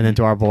 and then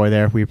to our boy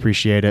there, we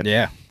appreciate it.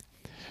 Yeah.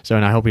 So,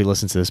 and I hope he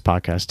listens to this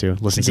podcast too.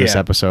 Listens to this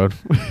episode.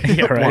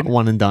 Yeah, right.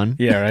 one and done.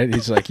 Yeah, right.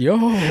 He's like, yo.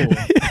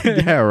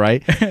 Yeah,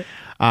 right.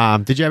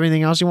 Did you have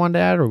anything else you wanted to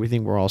add, or we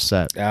think we're all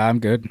set? I'm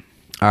good.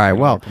 All right.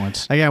 Well,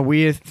 again,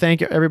 we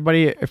thank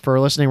everybody for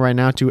listening right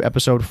now to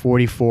episode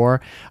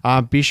 44.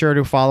 Be sure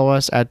to follow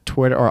us at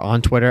Twitter or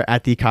on Twitter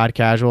at the COD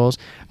Casuals.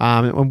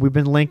 We've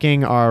been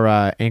linking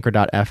our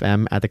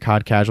anchor.fm at the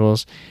COD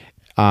Casuals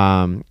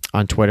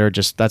on Twitter.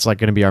 Just that's like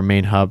going to be our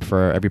main hub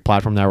for every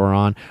platform that we're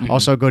on.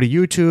 Also, go to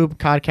YouTube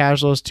COD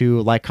Casuals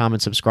to like,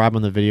 comment, subscribe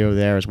on the video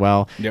there as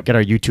well. Get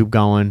our YouTube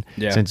going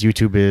since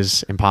YouTube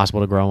is impossible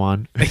to grow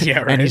on. Yeah,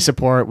 right. Any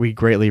support, we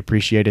greatly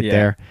appreciate it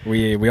there.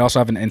 We also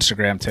have an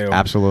Instagram too.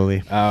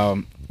 Absolutely.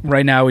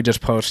 Right now we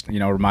just post,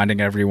 reminding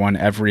everyone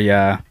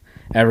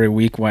every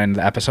week when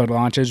the episode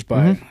launches,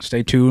 but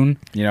stay tuned.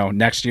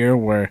 Next year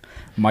where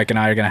Mike and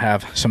I are going to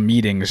have some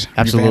meetings,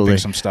 absolutely,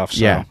 some stuff.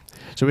 So. Yeah.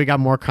 So we got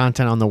more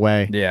content on the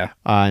way. Yeah.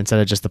 Instead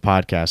of just the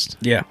podcast.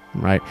 Yeah.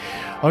 Right.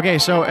 Okay,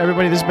 so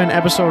everybody, this has been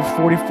episode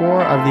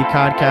 44 of the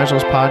COD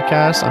Casuals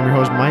podcast. I'm your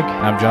host, Mike.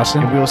 I'm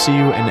Justin. And we will see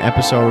you in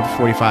episode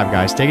 45,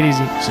 guys. Take it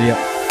easy. See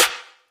ya.